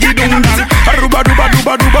 Bidi bidi dum bang. Ruba duba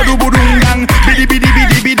duba duba duba dum bang. Bidi bidi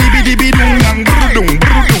bidi bidi bidi bidi dum bang. Brudum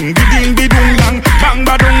brudum bidi bidi dum bang. Bang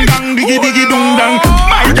ba dum bang. Digi digi dum bang.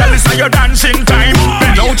 My girl, it's your dancing time.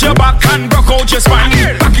 Bend out your back and broke out your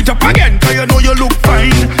spine. Back it up again, 'cause you know you look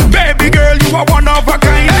fine. Baby girl, you are one of a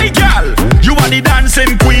kind. Hey girl, you are the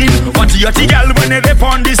dancing queen. What you the girl when they dip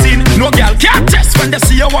on the scene? No girl can't test when they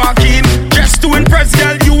see you walk in. Just to impress,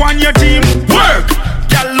 girl, you and your team. Work,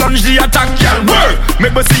 girl, lunge the attack, girl, work.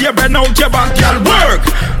 Make me see you bend out your back, girl, work.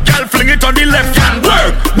 Girl, fling it on the left, girl,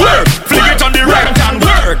 work. Fling it on the right, girl,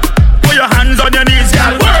 work. Put your hands on your knees,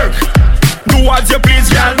 girl, work. Do as you please,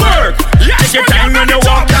 girl, work. Take your time when you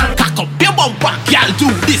walk, girl. Cock up your bumper, girl, do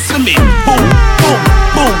this for me. Boom, boom,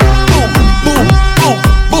 boom, boom, boom, boom,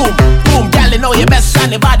 boom, boom. Girl, you know your best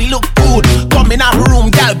and your body look good. Come in our room,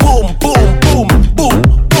 girl, boom, boom, boom, boom,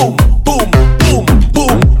 boom, boom, boom,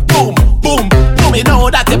 boom, boom, boom, boom. You know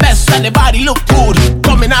that your best and your body look good.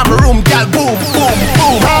 Come in our room, girl, boom, boom,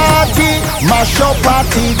 boom. Party, mash up,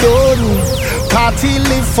 party done. Party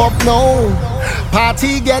live up now.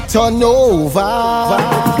 Party get turn over.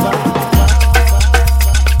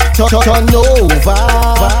 Turn over.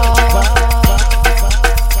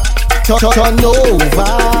 Turn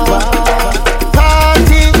over.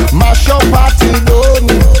 Party, mash up, party done.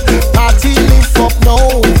 Party live up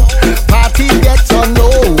now. Party get turn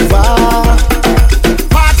over.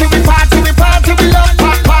 Party we party we party we love.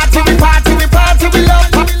 Party we party we party we love.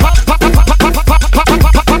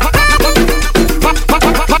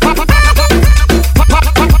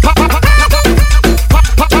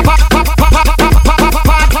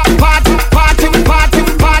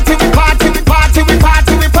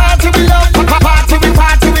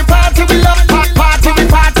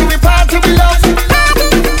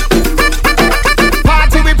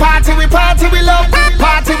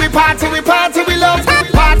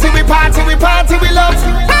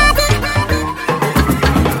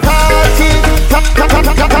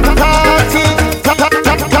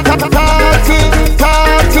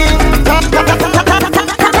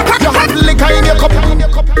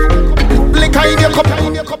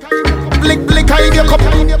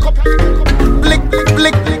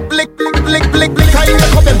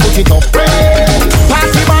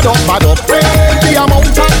 Bad up, the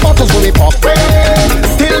amount of bottles we pop,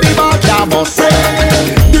 still the bad jam us,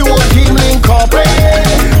 the whole team link up,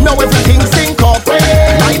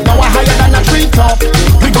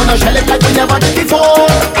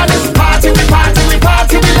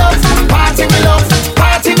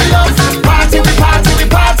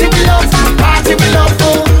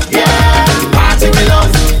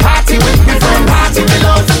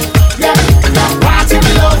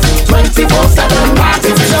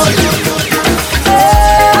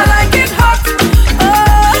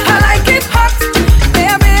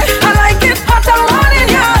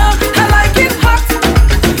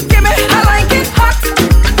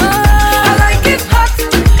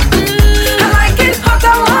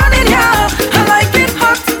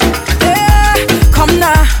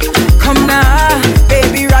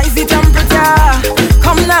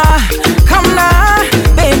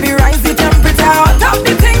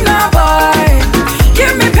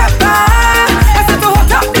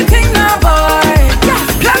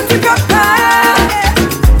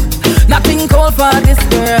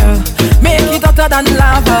 than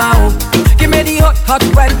lava. Oh. Give me the hot, hot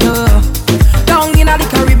weather. Down in the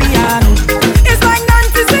Caribbean. It's like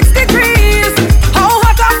 96 degrees. How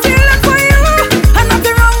hot I'm feeling for you. And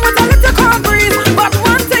nothing wrong with a little cold breeze. But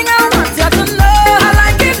one thing I want you to know, I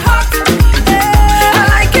like it hot. Yeah, I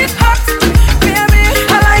like it hot. Baby,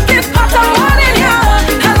 I like it hot. I want it hot.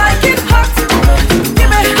 I like it hot.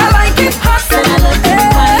 Give me, I like it hot.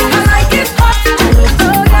 Yeah, I like it hot.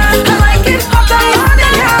 Oh yeah, I like it hot. I want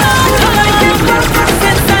it hot. I like it hot.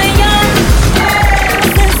 Since I'm young,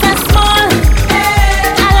 since I'm small,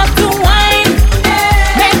 I love to wine,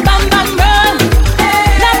 make bam bam roll.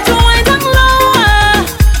 Love to wind down lower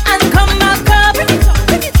and come back up.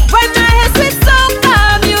 When I hear sweet soca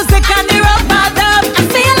music and the rock bad up, I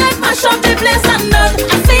feel like mash up the place and done.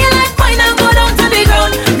 I feel like wine and go down to the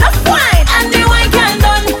ground. Enough wine and the wine can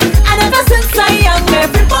done. And ever since I'm young,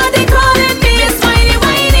 everybody calling me Miss Whiny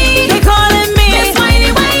Whiny. They calling me Miss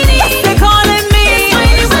Whiny Whiny. They calling me Miss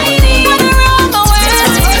Whiny Whiny. Wanna roll my way.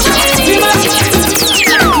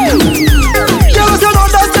 Girl, if you know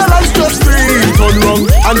that your life's just free, turn round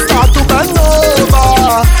and start to bend over.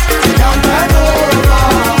 Girl, bend over.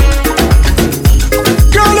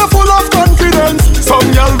 Girl, you're full of confidence. Some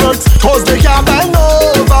girl vex 'cause they can't bend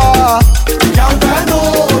over. Girl, bend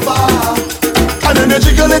over. And then you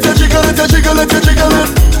jiggle it, you jiggle it, you jiggle it, you jiggle it.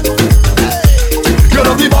 You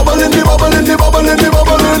love the bubbling, the bubbling, the bubbling, the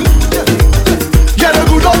bubbling. Yeah, you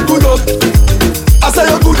good up, good up. I say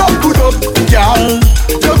you good up, girl.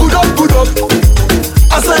 You good up, good up.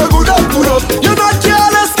 I say you good up, good up. You're not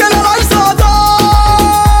careless, girl, your life's not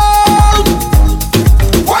out.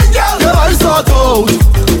 Why, girl? Your life's not out.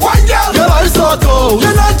 Why, girl? Your life's not out.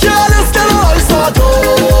 You're not careless, girl, your life's not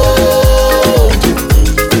out.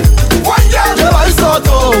 Why, girl? Your life's not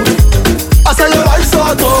out. I say your life's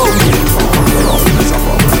not out.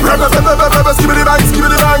 Skibbity bang,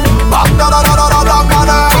 skibbity bang. Bang, da da da da da da da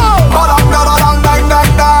da. Bang, da da da dang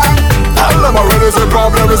dang dang. Tell them already the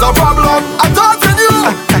problem is a problem. I'm talking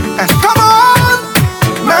you. Come on,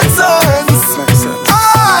 make sense.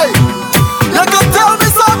 Aye, you can tell me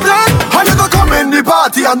something. How you gonna come in the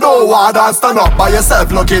party and no one and stand up by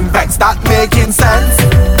yourself looking vexed? That making sense?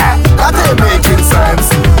 That ain't making sense.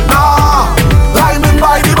 Nah, lining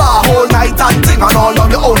by the bar whole night and ting and all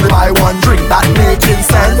on you only buy one drink. That making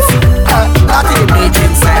sense? That ain't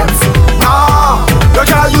making sense. Nah, you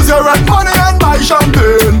can't use your rent money and buy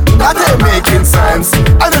champagne. That ain't making sense.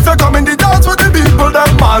 And if you come in the dance with the people,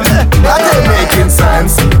 then man, that ain't making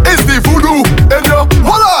sense. It's the voodoo in your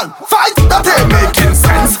hold on, fight. That ain't making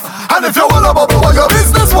sense. And if you wanna bubble on your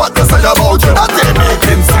business, what to say about you? That ain't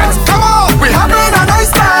making sense. Come on, we having a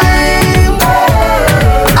nice time.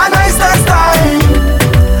 A nice, nice time.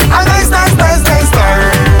 A nice, nice, nice, nice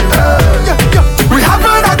time. We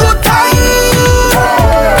having a good time.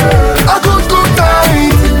 A good, good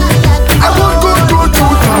time. A good, good, good,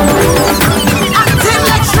 good time. Acting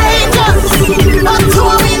like strangers, but who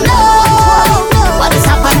we know? What has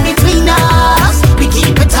happened between us? We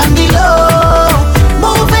keep it on the low.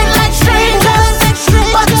 Moving like strangers,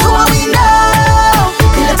 but who we know?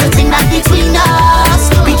 The little thing that between us,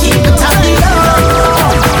 we keep it on the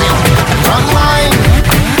low. Run line,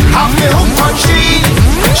 have me hooked on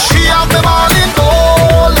she have me all in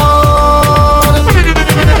gold.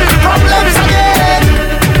 Problems again,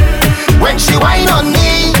 when she whine on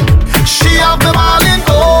me, she have me all in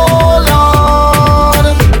gold.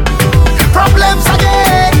 Problems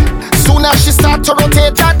again, soon as she start to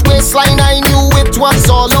rotate that waistline, I knew it was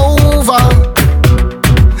all over.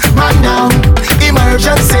 Man down,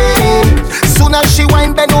 emergency. Soon as she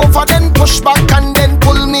whine, bend over, then push back and then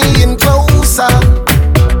pull me in closer.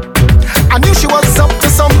 I knew she was up to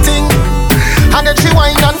something. And then she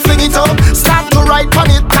whine and fling it up. Start to write on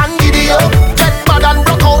it and giddy up. Get mad and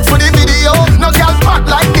broke out for the video. No girl bad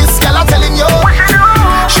like this, girl I'm telling you.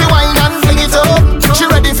 She whine and fling it up. She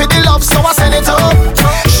ready for the love, so I send it up.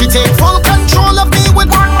 She take full control of me with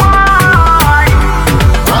one wine.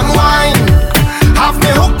 One wine, have me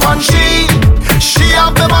hooked on she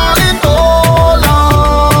have them all in gold.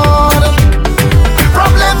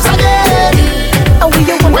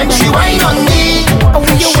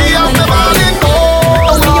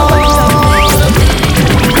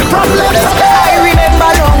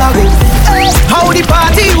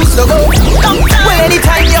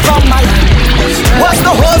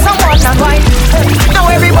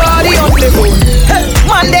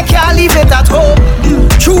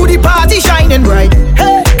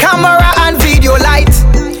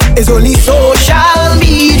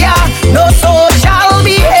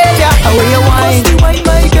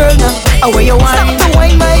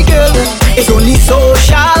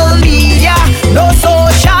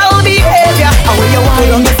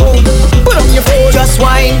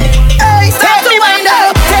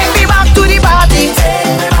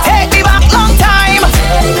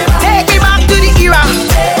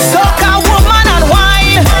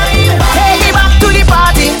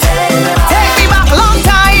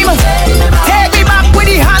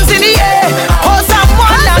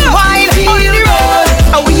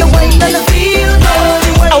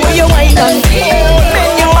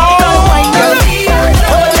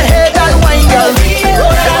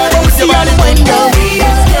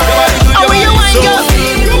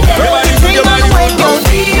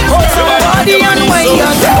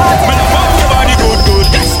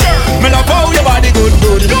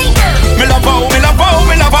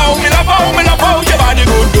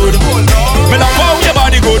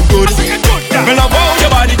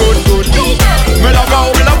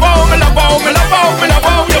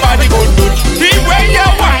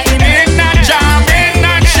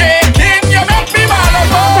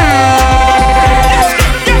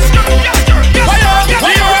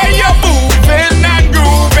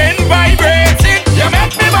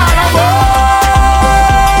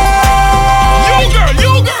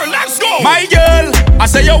 My girl, I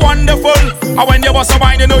say you're wonderful. And when you bust a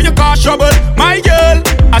wine, you know you cause trouble. My girl,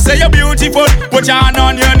 I say you're beautiful. Put your hand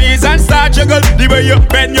on your knees and start juggle. The way you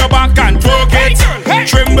bend your back and twerk it.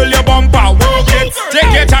 Tremble your bumper, work it.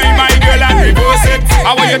 Take your time, my girl, and reverse it.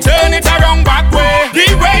 And when you turn it around back way,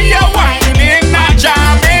 the way you're whining, not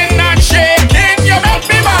jamming, not shaking, you make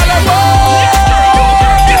me malabo.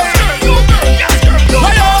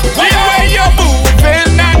 The way you're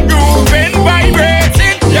moving and grooving,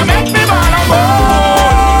 vibrating, you make me malabo.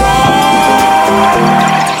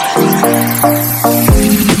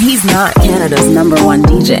 He's not Canada's #1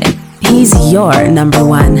 DJ. He's your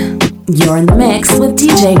 #1. You're in the mix with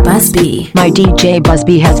DJ Busby. My DJ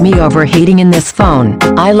Busby has me overheating in this phone.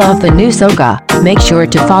 I love the new Soca. Make sure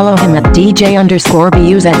to follow him at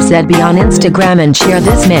DJ_BUZZB on Instagram and share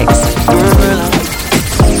this mix.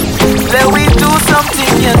 Let we do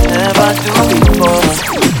something you never do before.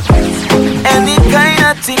 Any kind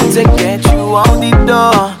of thing to get you out the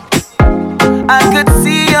door. I could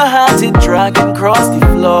see your heart it dragging across the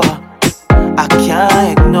floor. I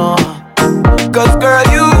can't ignore. Cause girl,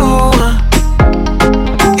 you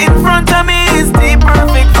in front of me is the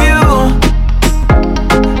perfect view.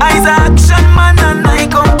 I's action man and I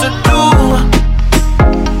come to do.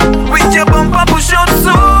 With your bumper push out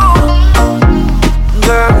so.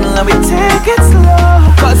 Girl, let me take it slow.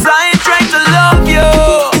 Cause I ain't trying to love you.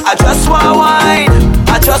 I just want wine.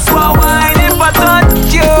 I just want wine if I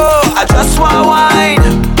touch you. I just want wine.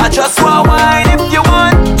 I just want wine if you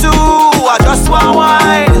want to. I just want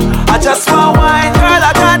wine. I just want wine, girl,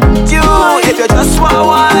 I got you. If you just want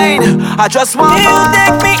wine, I just want wine. You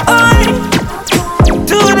take me high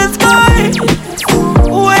to the sky,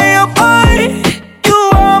 way up high. You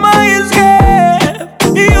are my escape.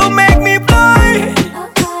 You make me fly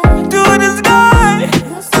to the sky,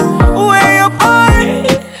 way up high.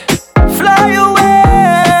 Fly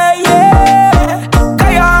away, yeah.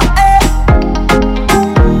 Kaya,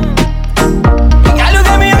 yeah, look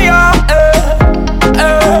at me, yeah,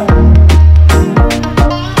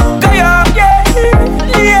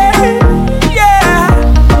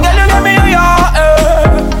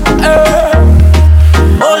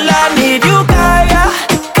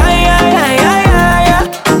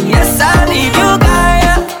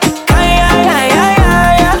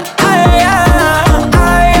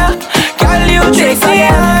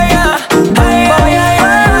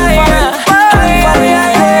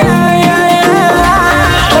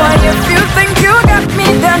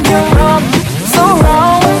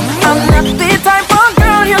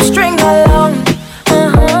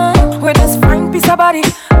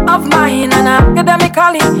 of mine and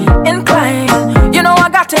academically inclined. You know I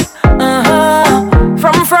got it,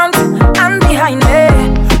 from front and behind me.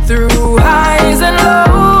 Through highs and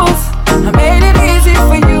lows, I made it easy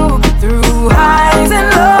for you. Through highs and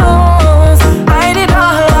lows, I did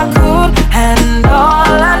all I could and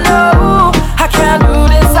all I know. I can't do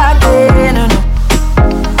this again, no.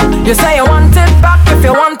 You say you want it back, if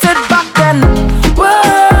you want it back then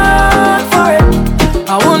work for it.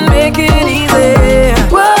 I won't make it easy.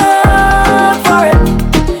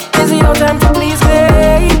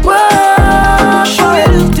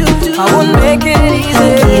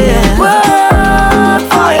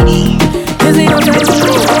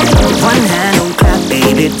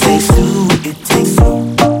 It takes two, it takes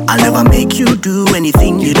two. I'll never make you do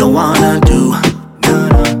anything you don't wanna do. No,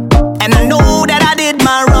 no. And I know that I did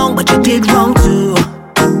my wrong, but you did wrong too.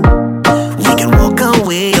 We can walk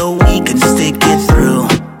away or we can stick it through.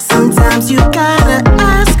 Sometimes you gotta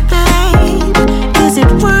ask, babe, is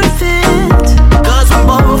it worth it? Cause we're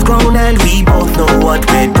both grown and we both know what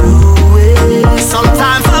we're doing.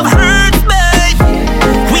 Sometimes I've hurt, babe,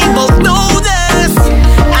 we both know this.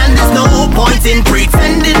 And there's no point in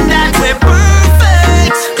pretending that we're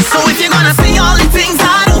perfect. So if you're gonna see all the things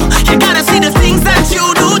I do, you gotta see the things that you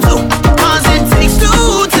do too. Cause it takes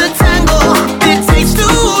two to tango. It takes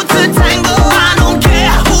two to tango. I don't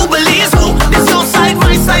care who believes who. There's your side,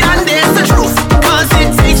 my side, and there's the truth. Cause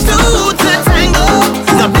it takes two to tango.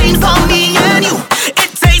 The pain's on me and you.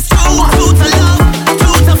 It takes two to love,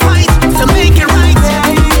 two to fight, to make it right.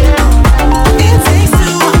 It takes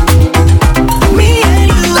two, me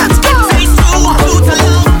and you. Let's go. It takes two to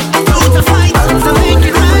love, two to fight, to make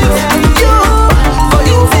it right.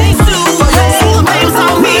 It takes two, so the pain's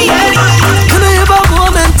on me and you. Can I have a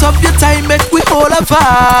moment of your time, make we hold a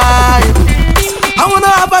vibe? I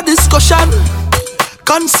wanna have a discussion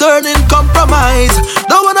concerning compromise.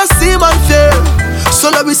 Don't wanna seem unfair, so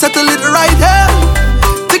let me settle it right here.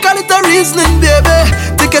 Take a little reasoning, baby.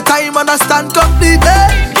 Take your time, understand completely.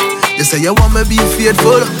 You say you want me be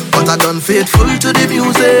faithful, but I done faithful to the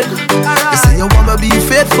music. You say you want me be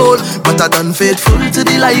faithful, but I done faithful to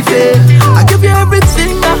the life, eh. I give you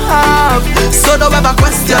everything I have, so don't ever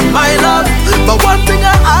question my love. But one thing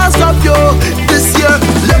I ask of you this year,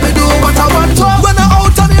 let me do what I want to. When I'm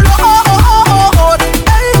out on the road,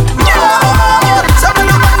 hey, road. So when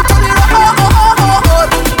I'm out on the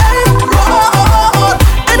road, hey, road.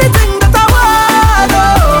 Anything that I want,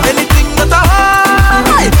 oh. Anything that I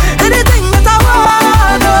want, anything that I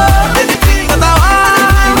want, oh. Anything that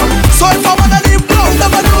I want. So if I wanna live long,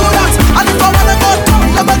 let me do that. And if I wanna go down,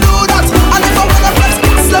 let me do that. And if I wanna press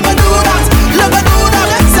gas, let me do that. Let me do that,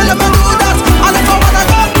 say let me do that. And if I wanna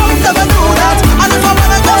go down, let me do that. And if I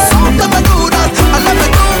wanna go soft, let me do that. And let me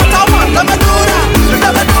do what I want, let me do that.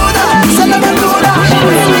 Let me do that, say let me do that.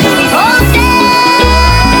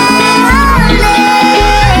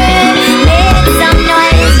 Make some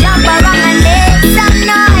noise, jump around and make some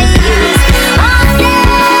noise. All day,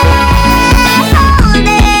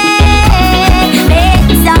 make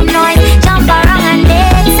some noise, jump around and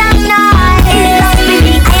make some noise. Love with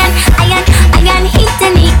the iron, heat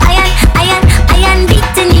in the iron,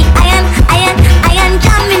 beat in the iron,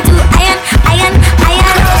 jam into iron,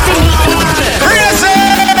 love with the iron. Raise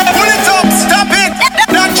it, pull it up, stop it.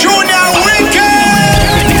 That Junior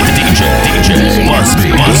Wicked. DJ must be.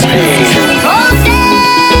 All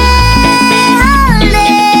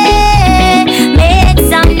day, make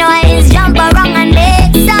some noise, jump around and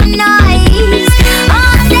make some noise.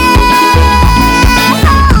 All day,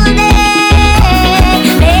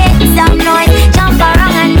 make some noise, jump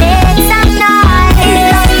around and make some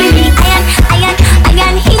noise. Love with the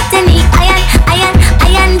iron, heat in the iron,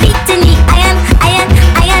 beat in the iron,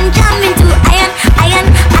 jam into iron,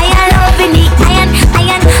 love with the iron,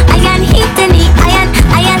 heat in the iron,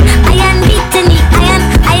 beat in the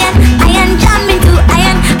iron, jam into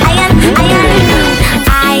iron.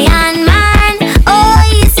 Iron man, oh,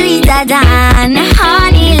 he's sweeter than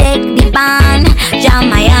honey, lick the pan.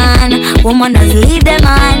 Jam iron, woman does leave the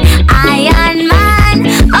man. Iron man,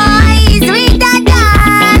 oh, he's sweeter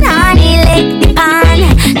than honey, lick the pan.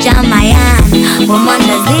 Jam iron, woman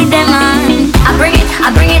does leave the man. I bring it,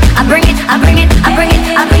 bring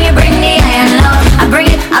the iron love. I bring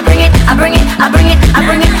it,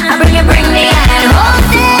 bring the iron. All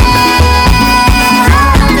day,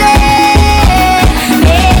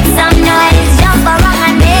 make some noise, jump around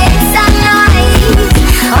and make some noise.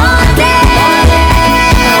 All day,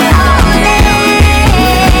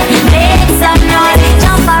 make some noise,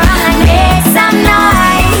 jump around and make some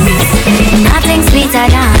noise. Nothing sweeter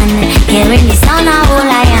than hearing the sound of old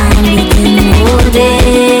lion beating all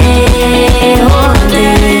day, all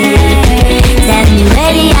day. Tell me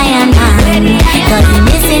where the iron man, 'cause he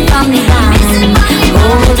missing from the band.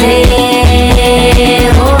 All day,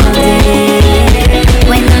 all day.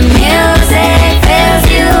 When the music fills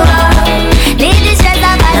you up, leave the stress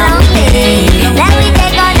of a long day. Let me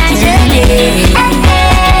take on a journey. Hey,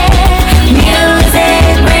 hey.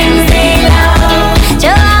 Music brings the love,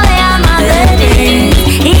 throw away all my burdens,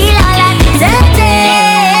 heal all of the hurting.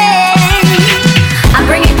 I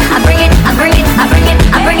bring it,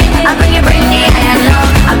 bring the iron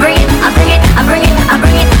love. I bring it,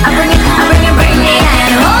 bring the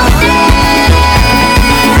iron. All day,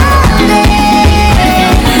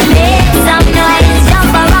 make some noise,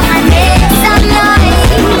 jump around and make some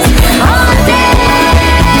noise. All day,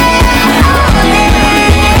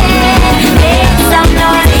 make some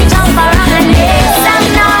noise, jump around and make some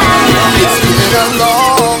noise. It's been a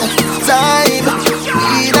long time,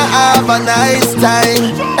 we don't have a nice time.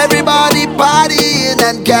 Everybody partying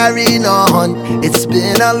and carrying on. It's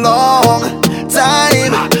been a long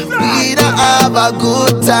time, we don't have a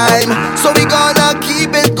good time. So we gonna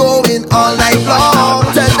keep it going all night long.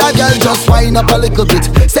 Tell that girl just wind up a little bit.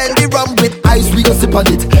 Send the rum with ice, we gon' sip on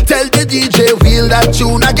it. Tell the DJ wheel that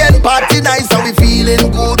tune again. Party nice and we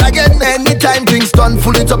feeling good again. Anytime drinks done,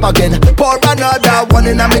 full it up again. Pour another one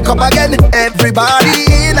in a make up again. Everybody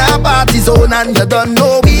in a party zone and you don't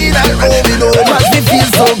know we not going home. Cause we feel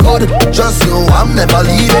so good, just know I'm never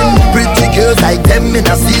leaving. Pretty girls like them in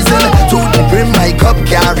a season. To the brim my cup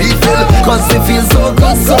can't refill. Cause we feel so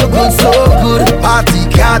good, so good, so good. Party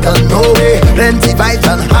can't done no way. Plenty vibes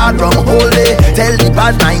and hard rum whole day. Tell the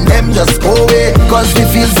bad mind them just go away. Cause we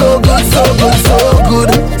feel so good, so good, so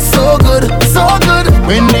good. So good, so good.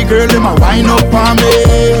 When the girl them a wind up on me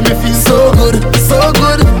feel so good, so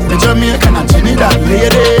good. The Jamaican and Trinidad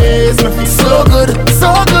ladies, me feel so good,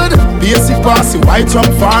 so good. Basic passy white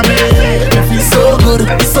rum for me feel so good,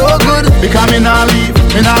 so good. Because me nah leave,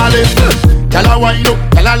 me nah live. Tell her wind up,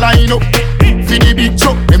 tell her line up. for the big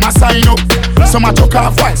truck, them a sign up. Some a tuck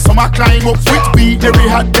off while some a climb up. With weed, every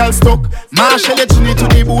hot girl stuck. Marshall it to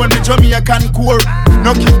the bone, the Jamaican core.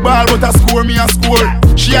 No kickball, but a score, me a score.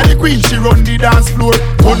 She a the queen, she run the dance floor.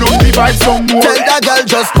 Turn up the vibe some more. Tell that girl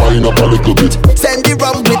just wind up a little bit. Send the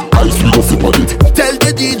rum with ice, we go sip on it. Tell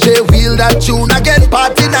the DJ wheel that tune again.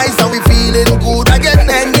 Party nice and we feeling good again.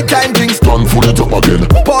 Anytime drinks done, full it up again.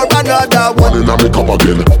 Pour another one in a make up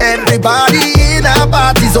again. Everybody in a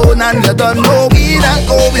party zone and you don't know we not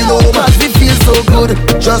going home. Cause we feel so good,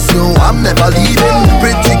 just know I'm never leaving.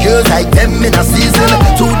 Pretty girls like them in a season.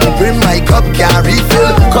 To the brim my cup can't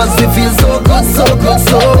refill. Cause we feel so good, so good,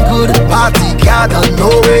 so good. Party can't done no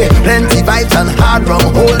way. Plenty vibes and hard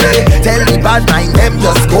rum whole day. Tell the bad mind them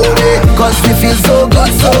just go away. Cause we feel so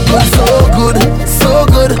good, so good, so good. So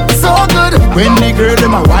good, so good. When the girl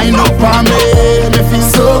them a wind up on me, me feel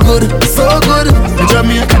so good, so good. The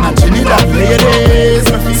Jamaican and Trinidad ladies,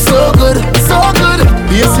 me feel so good, so good.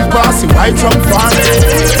 Basic bossy white rum for me,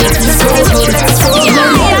 me feel so good, so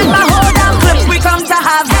good. Hold on, clip, we come to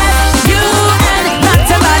have F-U-N, not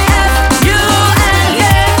to bad F-U-N.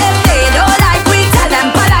 Yeah, if they don't like, we tell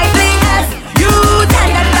them politely F-U-N.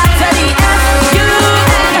 Get back to the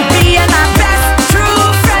F-U-N. Being my best true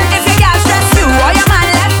friend. If your girl stress you or your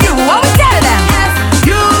man left you, what we tell them?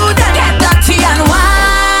 F-U-N. Get dirty and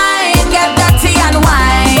wine, get dirty and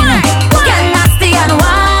wine. Get nasty and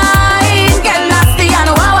wine, get nasty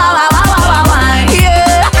and wine.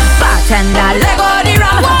 Yeah, bartender, let go the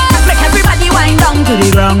rum. Make everybody wind down to the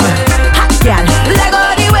ground. Hot girl, let go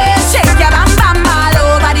the waist. Shake your bam bam all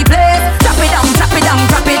over the place. Drop it down, drop it down,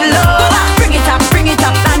 drop it low. Bring it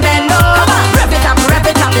up and bend over. Rev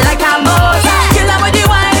it up like a motor. Kill her with the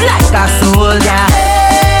wine like a soldier.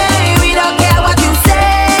 Hey, we don't care what you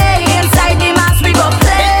say. Inside the mask we go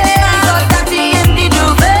play. So dirty in the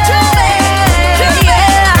duvet.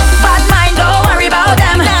 Yeah, bad mind, don't worry about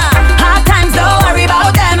them. Hard times, don't worry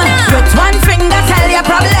about them. With one finger, tell your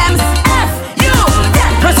problems.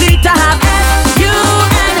 F-U-N. Proceed to have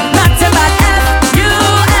F-U-N. Not to bad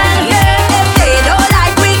F-U-N. Yeah, if they don't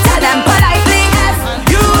like, we tell them politely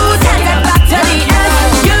F-U-N. Get back to the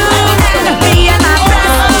F-U-N. Me and my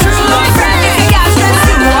best true friend. If you got stress,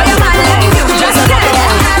 you or your man left you, just tell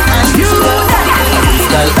them F-U-N.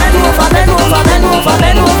 Girl, bend over, bend over, bend over,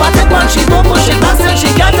 bend over. Take one, she go push it back till she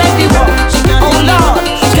can't take the walk. Oh Lord,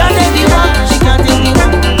 she can't take the walk. She can't take the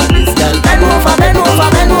walk. This girl, bend over, bend over,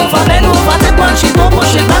 bend over, bend over. Take one, she go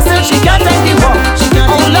push it back till she can't take the walk.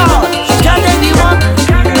 Oh Lord, she can't take the walk.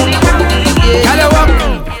 Girl, you walk,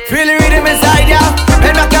 feel the rhythm inside ya.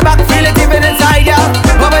 Bend back your back, feel it even inside ya.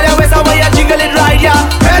 Over your waist, how you jiggle it right ya.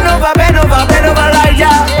 Bend over, right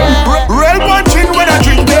ya. Real punching when I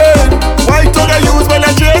drink it. White tongue I use when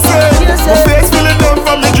I chase it. My face feeling numb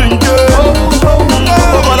from the drinking.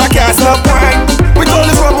 Oh, but I can't stop wine. With all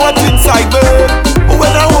this one what's inside me.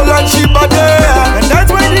 When I hold on she body. And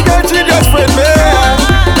that's when the girl she just friend me.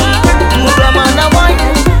 Rum and a wine,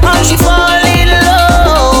 and she fall in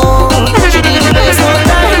love. She didn't waste no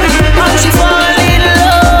time, and she fall in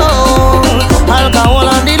love. Alcohol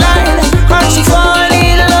on the line, and she fall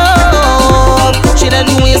in love. She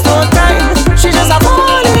didn't waste no time, she just a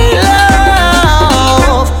fall in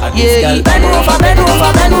love. Yeah, bend over, bend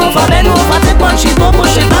over, bend over, bend over. Take one, she go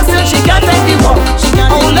push it back till she can't take the walk.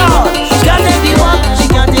 Oh Lord, she can't take the walk, she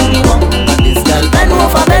can't take the walk. This girl bend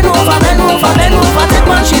over, bend over, bend over, bend over. Take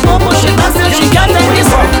one, she go push it back till she can't take the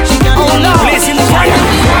walk. Oh Lord, she can't take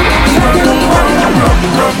the walk.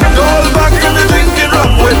 Roll back if you drinking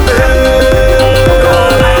rum with me.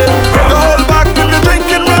 Roll back if you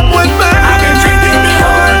drinking rum with me. I've been drinking the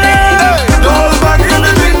whole day. Roll back if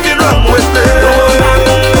you drinking rum with me.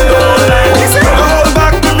 Roll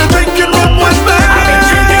back if you drinking rum with me. I've been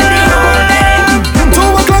drinking the whole day. 2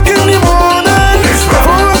 o'clock in the morning,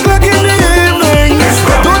 4 o'clock in the evening.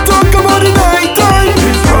 Don't talk about the night time.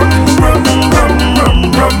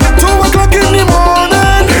 2 o'clock in the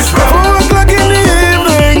morning, 4 o'clock in the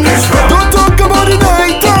evening. Don't talk about the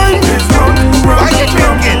night time. Why you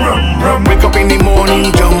drinking? Wake up in the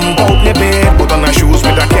morning, jump out my bed, put on my shoes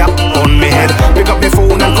with a cap on my head. Pick up my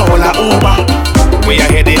phone and call a Uber. We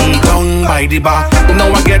are heading down by the bar.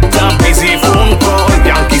 Now I get a busy phone call.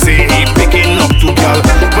 Yankee say he picking up to girl.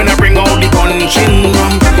 When I bring out the punching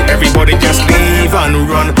rum, everybody just leave and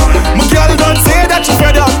run. My girl don't say that she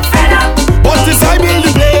fed up, but this I build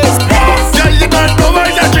the place. Girl, you don't know why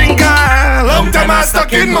you drinker. Long time I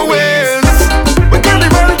stuck in my ways. When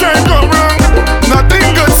carnival time come wrong, nothing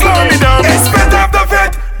good slow me down. Expect off the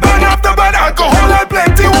fat, burn off the bad alcohol and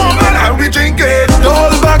plenty woman, and we drink it.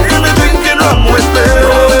 Roll back if you drinking rum with me.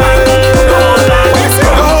 Roll back,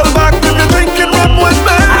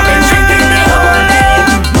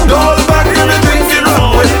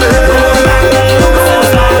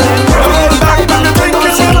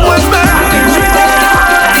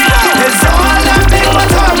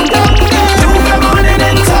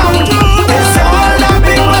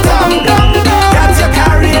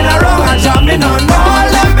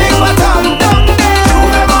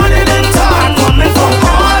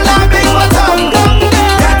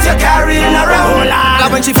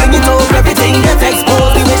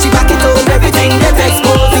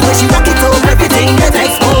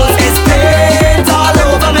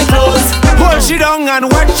 and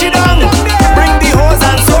watch she down. Bring the hose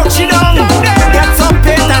and soak she down. Get some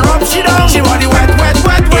paint and rub she down. She body wet, wet,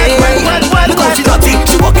 wet, wet, wet, wet, wet. Look how she dirty,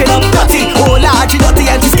 she walking up dirty. Oh Lord, she dirty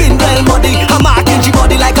and she skin well muddy. I'm marking she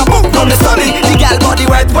body like a book from the study. The girl body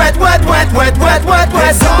wet, wet, wet, wet, wet, wet, wet,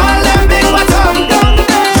 wet. It's all them big bottom.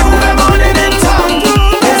 You them on in them tongue.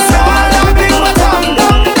 It's all them big bottom.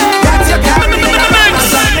 Got your carry me on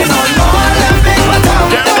all them big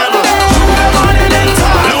bottom. You them on in them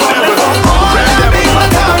tongue. All them big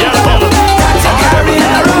bottom. Got your carry me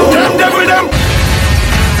around. Them devil, them.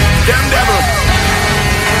 Them devil.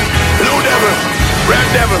 Blue devil. Red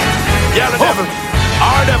devil. Yellow devil.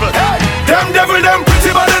 Our devil. Them devil, them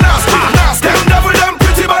pretty body nasty. Them devil, them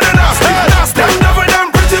pretty body nasty. Them devil,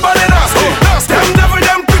 them pretty body nasty. Them devil,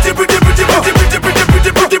 them pretty body nasty. Them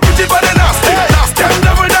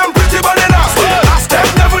devil, them pretty body nasty. Them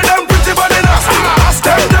devil, them pretty body nasty.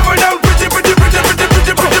 Them devil, them pretty.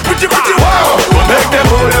 Wow! Don't make them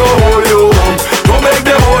hold you. Don't make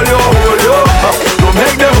them hold you. Don't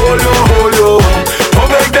make them hold you.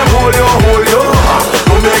 Don't make them hold you.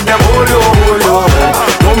 Don't make them hold you.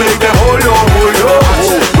 Don't make them hold you.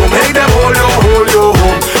 Don't make them hold you.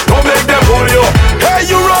 Don't make them hold you. Hey,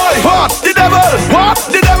 you Roy! What? The devil! What?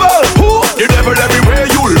 The devil! Who? The devil everywhere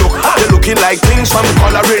you look. They're looking like things from the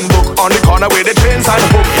coloring book on the corner where the chains and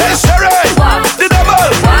hook. Hey, Sherry! What? The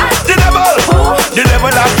devil! What? The devil! Who? The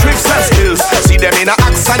devil have tricks and skills. See them in a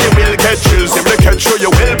axe and you will get chills. If they catch you,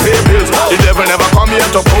 you will pay bills. The devil never come here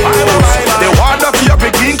to pose. They want up your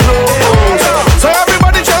picking clothes. So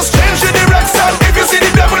everybody just change the direction. If you see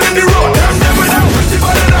the devil in the road, them devil, them pretty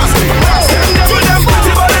body nasty. Them devil, them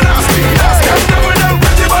pretty body nasty. Them devil, them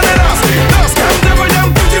pretty body nasty. Them devil,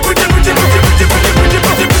 them pretty body nasty. Them devil,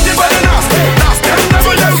 them pretty body nasty.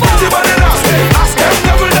 Them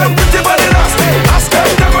devil, them pretty body nasty.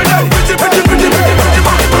 Them devil, them pretty body.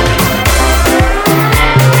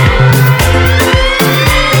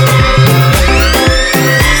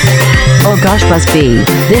 Oh gosh, Buzz B,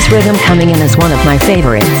 this rhythm coming in is one of my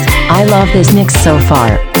favorites. I love this mix so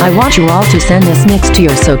far. I want you all to send this mix to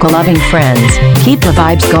your soca-loving friends. Keep the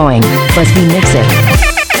vibes going. Buzz B, mix it.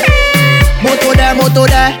 Moto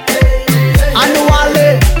there.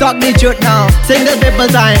 Annually, talk the truth now. Single people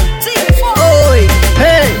time. Oi,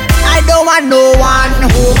 hey, I don't want no one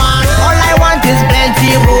woman. All I want is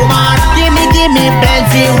plenty woman. Give me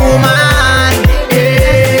plenty woman.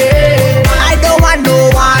 Hey, I don't want no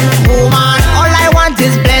one woman. All I want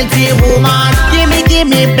is plenty woman. Give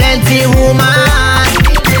me plenty woman.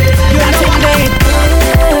 You know they good.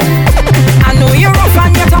 I know you're rough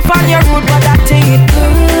and you're tough and you're rude, but that thing it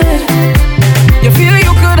good. You feel you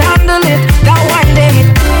could handle it, that one day it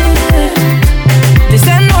good. They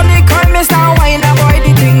say no, they call me star wine, that boy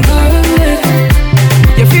the thing good.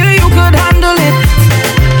 You feel you could handle it.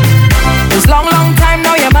 This long time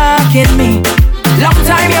now you're marking me. Long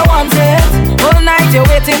time you want it. All night you're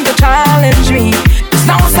waiting to challenge me. It's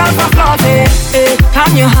no self-applauding.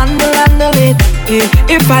 Can you handle it?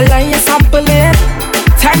 If I lie, you sample it.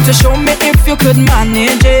 Time to show me if you could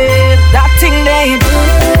manage it. That thing they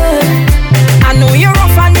good. I know you're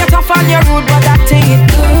rough and you're tough and you're rude, but that thing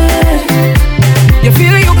it good. You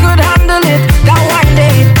feel you could handle it. That wine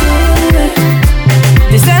they good.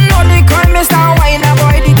 They say no, they call me star wine, that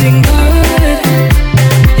boy the thing good.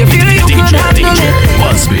 You feel you could handle it.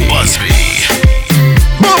 Buzz B.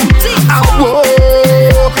 Boom! Whoa!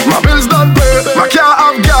 My bills don't pay, my car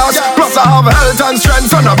have gas. Plus I have health and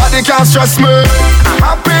strength, so nobody can stress me.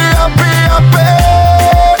 I'm happy.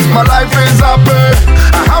 My life is happy.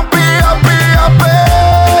 I'm happy.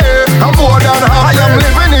 I'm more than happy. I am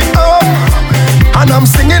living it up, and I'm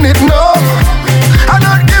singing it now. I'm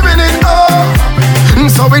not giving it up.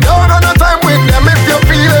 So we don't have no time with them if you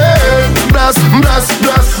feel it. Bless.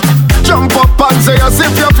 Jump up and say as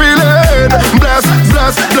if you're feeling bless.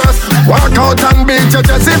 Walk out and beat your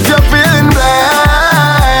chest if you're feeling blessed.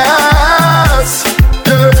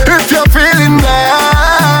 Yeah, if you're feeling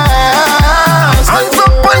blessed. Hands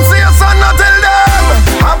up and say yes and not tell them.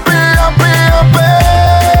 Happy.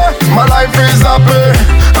 My life is happy.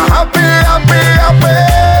 Happy.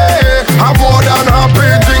 I'm more than happy.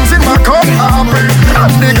 Drinks in my cup, happy.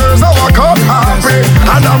 And the girls I walk up, happy.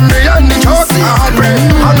 And I'm me and the truck, happy.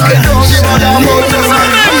 And I don't give a damn about this.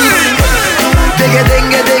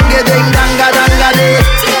 Ding, danga, danga, ding.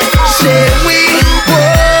 Say we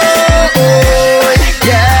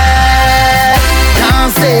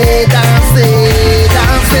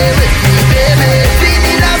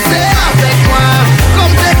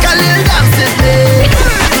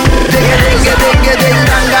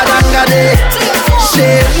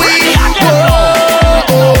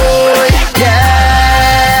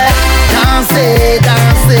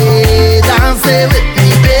danser with me,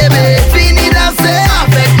 baby. Fini danser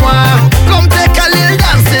avec moi. Come take a little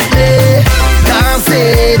dance with me.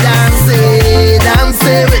 Danser, danser,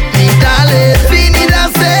 danser with me, darling. Fini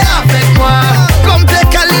danser avec moi. Come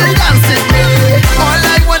take a little dance with me. All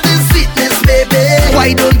I want is sweetness, baby.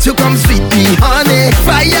 Why don't you come sweet me, honey?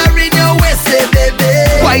 Fire in your waist, baby.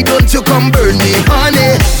 Why don't you come burn me,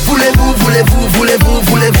 honey? Voulez-vous, voulez-vous, voulez-vous,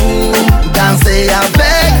 voulez-vous danser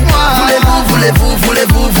avec moi? Voulez-vous, voulez-vous,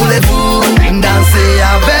 voulez-vous, voulez-vous danser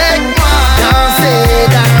avec moi? Danser,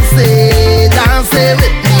 danser, danser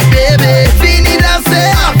with me, baby. Fini danser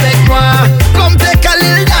avec moi. Come take a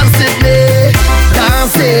little dance with me.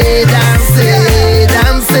 Danser, danser,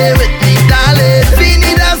 danser with me, darling.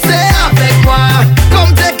 Fini danser avec moi.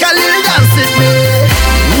 Come take a little dance with me.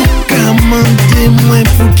 Commandez-moi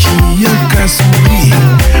pour qui y'a qu'à sourire.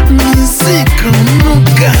 Musique en nous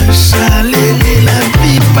cache, allez, la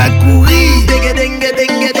vie pas courir.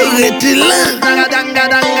 Arrêtez là,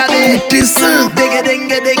 écoutez ça.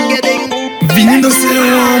 Venez danser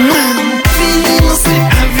en moi, venez danser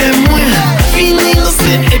avec moi, venez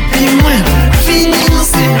danser et puis moi, venez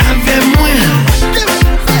danser avec moi.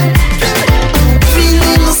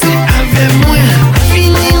 Venez danser avec moi,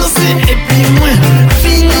 venez danser et puis moi,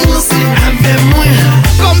 venez danser avec moi.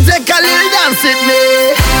 Come take a little dance with me.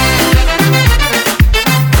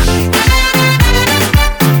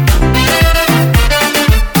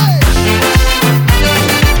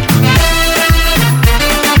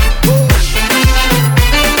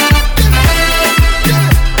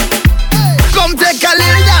 Come take a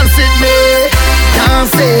little dance with me.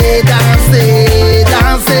 Danser, danser,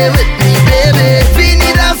 danser with me, baby. Fini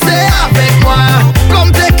danser avec moi.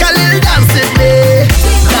 Come take a little dance with me.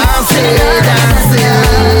 Danser, danser,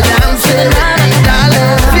 danser with me,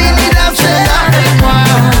 darling. Fini danser avec moi.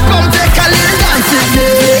 Come take a little dance with me.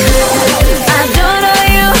 I don't know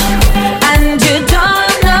you, and you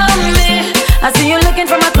don't know me. I see you looking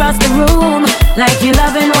from across the room, like you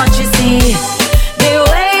loving what you see. The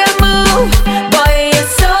way you move, boy,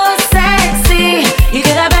 you're so sexy. You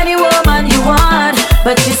could have any woman you want,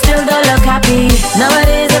 but you still don't look happy.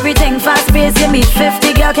 Nowadays everything fast paced. You meet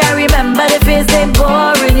 50 girl, can't remember the face, they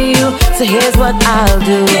boring you. So here's what I'll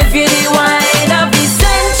do. If you the wine of the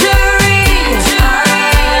century,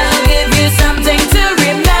 I'll give you something to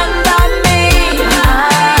remember me.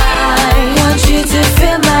 I want you to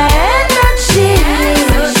feel my energy.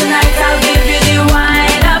 So tonight I'll give you the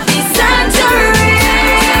wine of the century.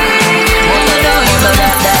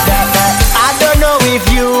 I don't know if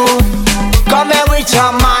you come here with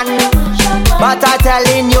your man, but I'm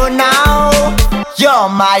telling you now, you're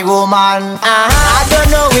my woman. I don't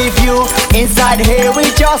know if you inside here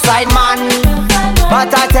with your side man,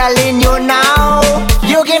 but I'm telling you now,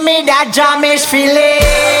 you give me that jamish feeling.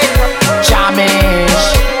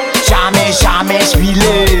 Jamish, jamish, jamish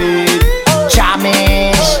feeling.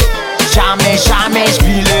 Jamish, jamish, jamish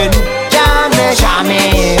feeling. Jamish,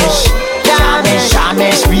 jamish, jamish,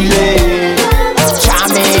 jamish feeling.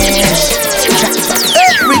 Jamish.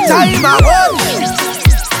 Every time I walk,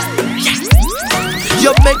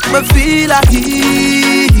 you make me feel a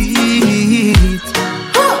heat.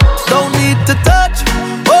 Don't need to touch.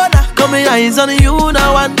 Oh, nah, got my eyes on you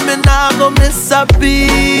now, and me now go miss a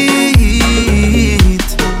beat.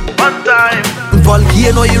 One time.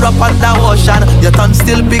 Volcano, you're up on the ocean. Your tongue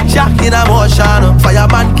still picture in a motion.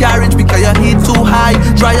 Fireman carriage because your heat too high.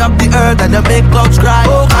 Dry up the earth and you make clouds cry.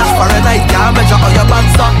 Oh gosh, for a night can't measure how your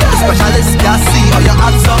bands up. The specialist can see how your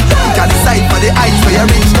hands up. You can decide for the heights where you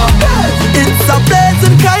reach up. It's a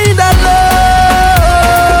blazing kind of love,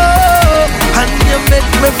 and you make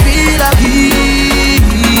me feel a heat.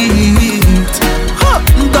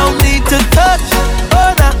 Don't need to touch.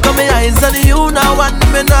 Oh, now got my eyes on you now, and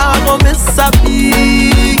me now go miss a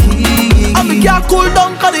beat. And we can't cool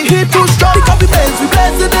down 'cause the heat too strong. Because we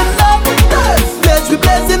blazing in love. Blaze, we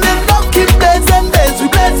blazing in love. Keep blazing, blaze, we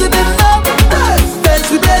blazing in love. Blaze,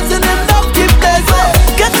 we blazing in love. Keep blazing.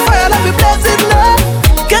 Catch fire, let me blaze in love.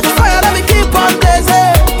 Catch fire, let me keep on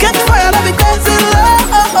blazing. Catch fire, let me blaze in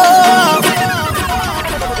love.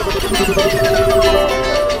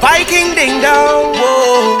 Viking ding dong,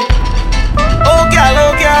 whoa. Oh girl,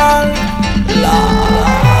 Lord.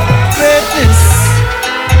 Greatness.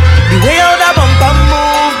 The way how that bumper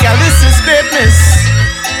move, girl, this is greatness.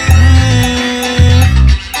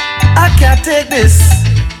 I can't take this.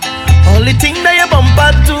 Only thing that your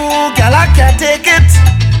bumper do, girl, I can't take it.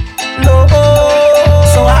 No.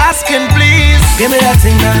 So I asking, please, give me that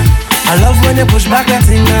thing now. I love when you push back that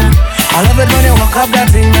thing now. I love it when you walk up that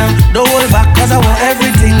thing now. Don't hold back 'cause I want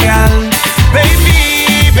everything, girl.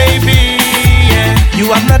 Baby, yeah. You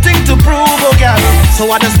have nothing to prove, oh girl. So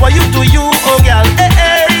I just want you to you, oh girl. Hey,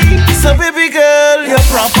 hey. So baby girl, you're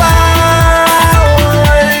proper.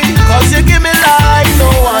 Cause you give me life, no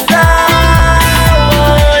other.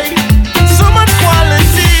 So much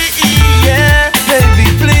quality, yeah. Baby,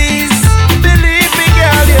 please believe me,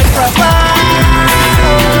 girl, you're proper.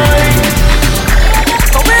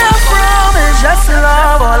 Where I'm from is just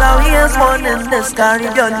love. All out here's one in this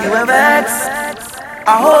Caribbean. You have X.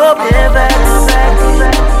 I hope you have X.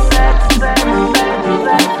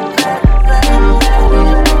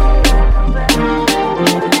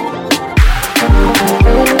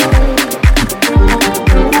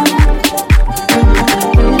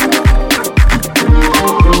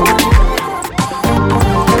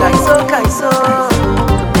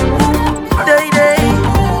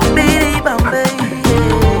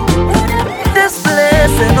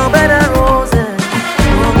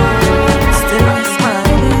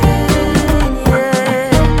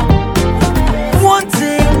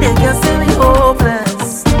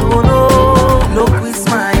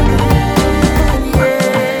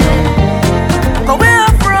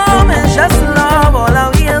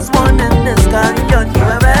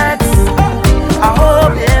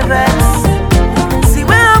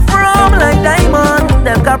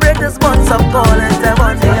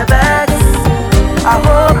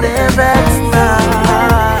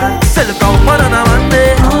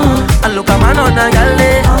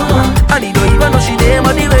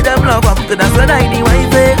 That's when I need wife.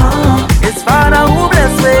 It's Father who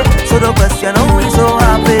bless me. So the question, are we so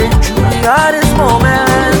happy? Truly hardest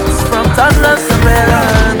moments from toddlers to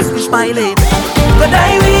parents. We smiling. But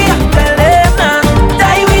I will tell them now.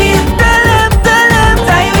 Die we, tell them,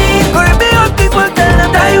 die we. Caribbean people tell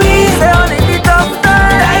them, die we. Say on in the tough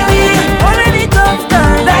time, die we. On in the tough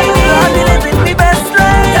time, die we. I'll be living my best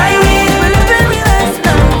life, die we. We living my best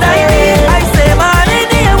life, die we. I say man in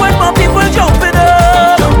here when more people jumping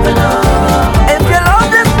up, jumping up.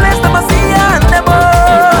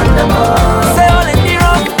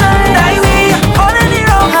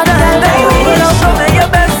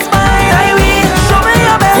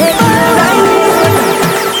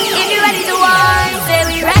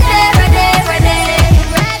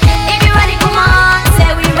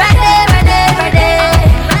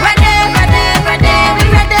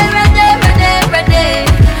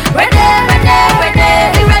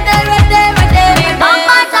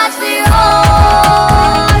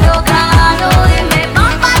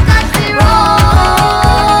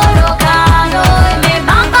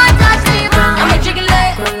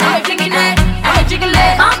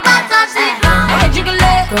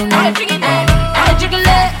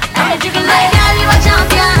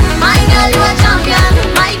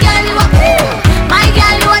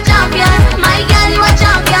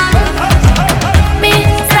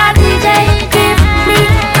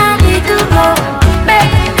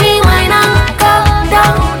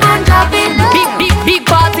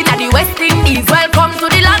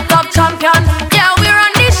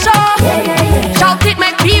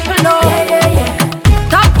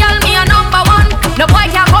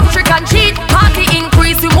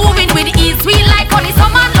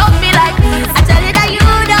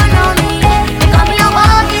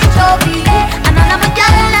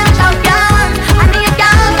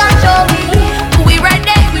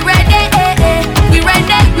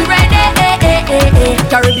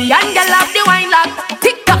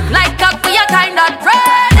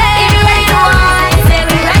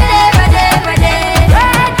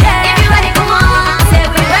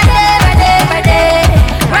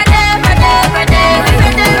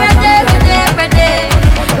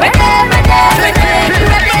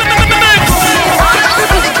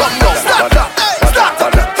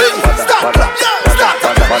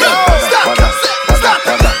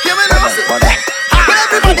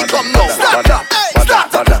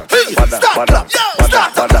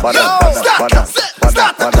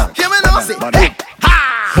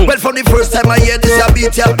 Well, from the first time I hear this, I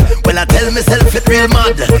beat ya. Well, I tell myself it real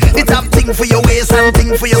mad. It have thing for your waist and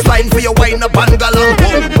thing for your spine, for your wind up and galong.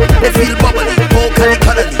 They feel bubbly, vocally,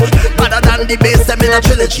 cuddly. Better than the bass, them in a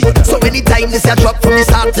trilogy. So anytime this ya drop from the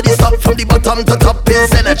start to the stop, from the bottom to top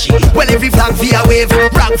is energy. Well, every flag via wave,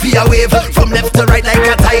 rock via wave, from left to right like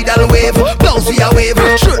a tidal wave. Blouse via wave,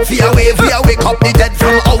 shirt via wave. We wake up the dead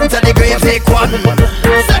from out of the grave. Take one,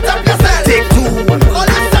 set up yourself. Take two,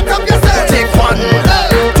 set up yourself. Take one,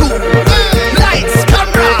 two, lights,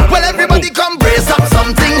 camera. Well, everybody come brace up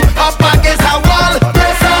something up against a wall.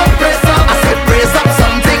 Brace up, brace up. I said brace up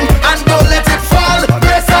something and don't let it fall.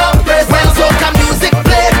 Brace up, brace up. Well, so can music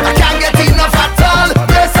play? I can't get enough at all.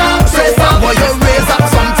 Brace up, brace up. Boy, you raise up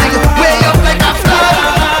something way up like a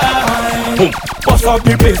flag. Boom. Bust up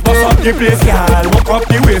the place, girl. Walk up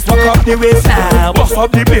the waist now. Bust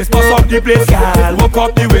up the place, girl. Walk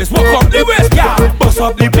up the waist, girl. Bust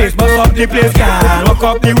up the place, girl. Walk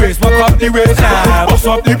up the waist now. Bust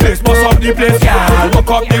up the place, girl.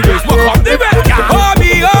 Walk up the waist, girl. Oh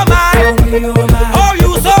me, oh my, oh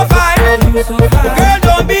you so fine. Girl,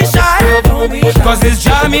 don't be shy, cause it's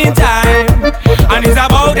jamming time. And it's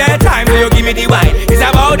about that time, so you give me the wine. It's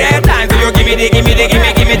about that time, so you give me the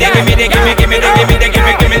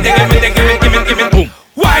boom.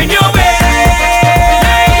 Wine your waist,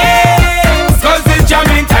 cause it's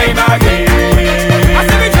jamming time again. I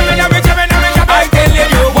say we jamming. I tell you,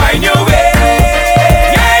 wine your waist,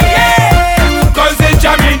 yeah, cause it's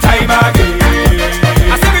jamming time again.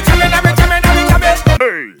 I say we jamming.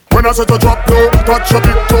 When I say to drop low, touch your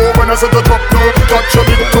big toe. When I say to drop low, touch your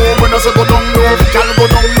big toe. When I say go down low, can go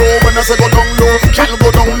down low. When I say go down low, can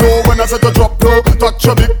go down low. When I say to drop low, touch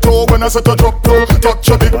your big toe. When I say to drop low, touch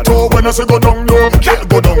your big toe. When I say go down low, can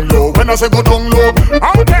go down low. When I say go down low,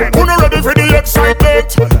 okay. Who not ready for the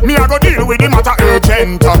excitement? Me I go deal with the matter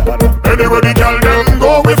urgent. Anywhere the girl them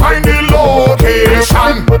go, we find the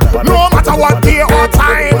location. No matter what day or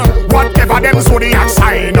time, whatever them so they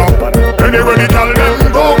sign up. Anywhere the girl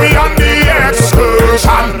them go, we on the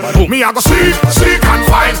excursion. Me I go seek and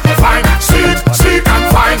find, seek and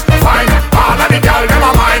find. All of the girl them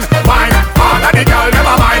a mine. All of the girl them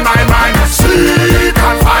a mine. Seek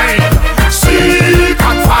and find.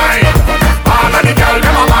 All of the girl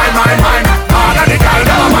them a mine. All of the girl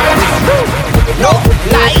them a mine. No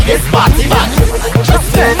lie, this party bad. Just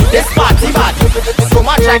say this party bad. So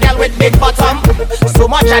much I girl with big bottom. So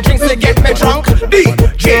much I drinks to get me drunk.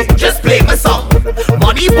 DJ, just play my song.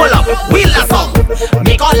 Money pull up, wheel a song.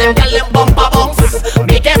 Make all them girl them bumper bounce.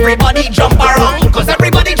 Make everybody jump around. Cause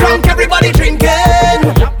everybody drunk, everybody drinking.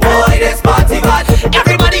 Boy, this party bad.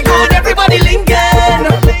 Everybody good, everybody linking.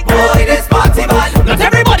 Boy, this party bad. Not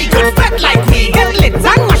everybody could fat like we. Get lit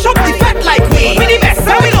and mash up the fat like we. We the best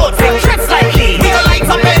and we don't take trips lightly. We gon' light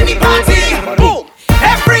up any party. Boom.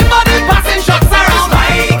 Everybody passing shots around.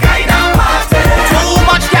 My kind of party. Too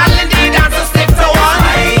much gal in the dance to stick to one.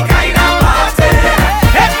 My kind of party.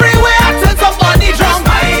 Everywhere I turn somebody drunk.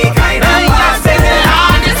 My kind of party.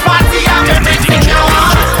 On this party I'm everything I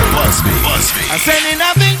want. I'm sending a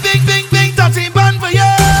big dirty band for you.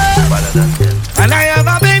 And I have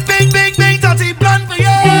a big dirty plan for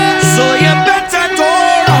you. So you better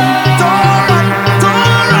don't run.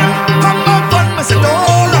 Come up on me, say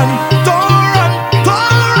don't run.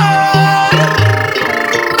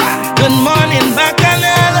 Good morning,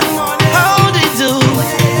 Bacchanal. How do you do?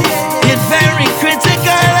 It's very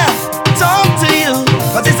critical. Talk to you,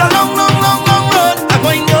 but it's a long road I'm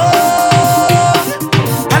going on.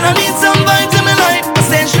 And I need some vibes in my life. I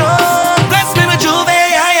stay strong. Bless me with Juve.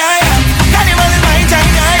 Carnival is my time.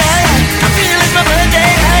 I feel it's my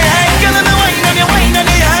birthday. Girl, I'm a wine on you.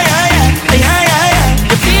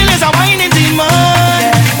 You feel it's a whining demon.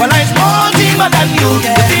 Well, I'm more demon than you.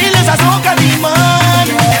 You feel it's a soca demon.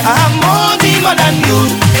 I'm more demon than you.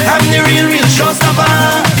 I'm the real showstopper.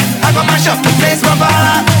 I gon' mash up the place, rubber.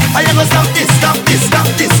 I am gonna stop this.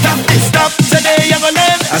 Today you're gonna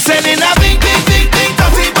learn. I'm sending a big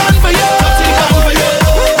dirty band for you.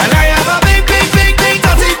 And I have a big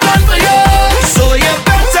dirty plan for you. So you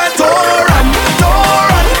better don't run.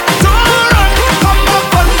 Come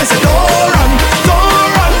up on me, say don't run.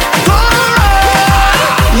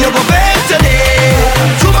 You go beg today.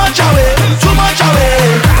 Too much away.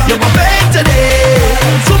 You go beg today.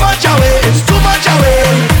 Too much away.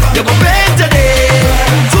 You go beg today.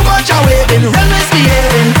 Too much away. Been real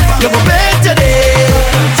misbehaving. You go beg today.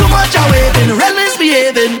 Too much away. Been real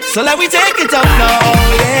misbehaving. So let we take it up now.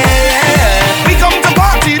 Yeah. We come to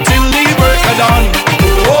party till the work are done.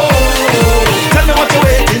 Tell me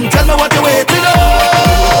what you're waiting on.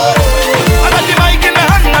 I got the mic in the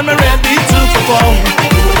hand and I'm ready to perform.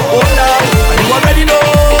 Oh Lord, and you already know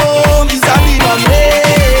it's a demon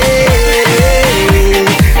raid.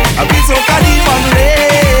 I be so demon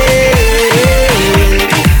raid.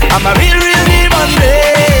 I'm a real demon raid.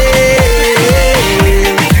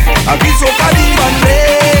 I be so demon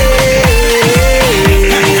raid.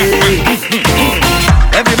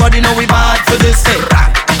 Everybody know we bad for this.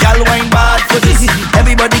 Y'all wine bad for this.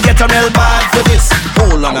 Everybody get a real bad for this.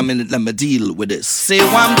 Hold on a minute, let me deal with this. Say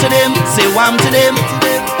wham to them.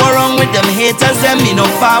 What wrong with them haters, them? Me no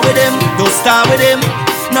far with them, don't start with them.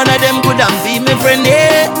 None of them could have be my friend,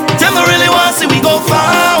 yeah. Them no really want to see we go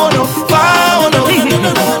far, no.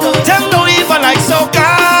 Them no even like soca.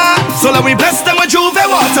 So let we bless them with Juve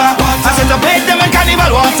water. I said to bathe them in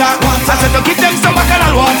carnival water. I said to give them some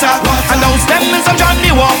bacchanal water. And douse them in some Johnny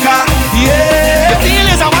Walker. Yeah.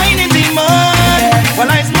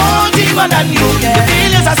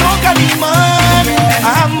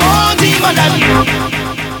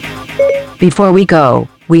 Before we go,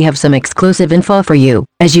 we have some exclusive info for you.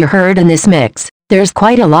 As you heard in this mix, there's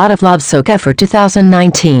quite a lot of love soca for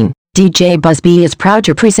 2019. DJ Buzz B is proud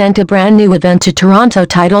to present a brand new event to Toronto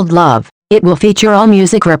titled Love. It will feature all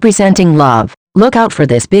music representing love. Look out for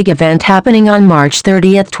this big event happening on March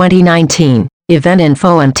 30th, 2019. Event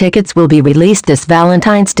info and tickets will be released this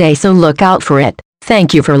Valentine's Day, so look out for it.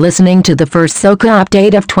 Thank you for listening to the first soca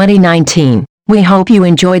update of 2019. We hope you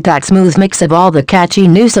enjoyed that smooth mix of all the catchy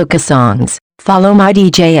new soca songs. Follow my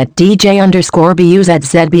DJ at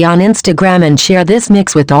DJ_BUZZB on Instagram and share this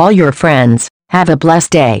mix with all your friends. Have a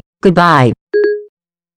blessed day. Goodbye.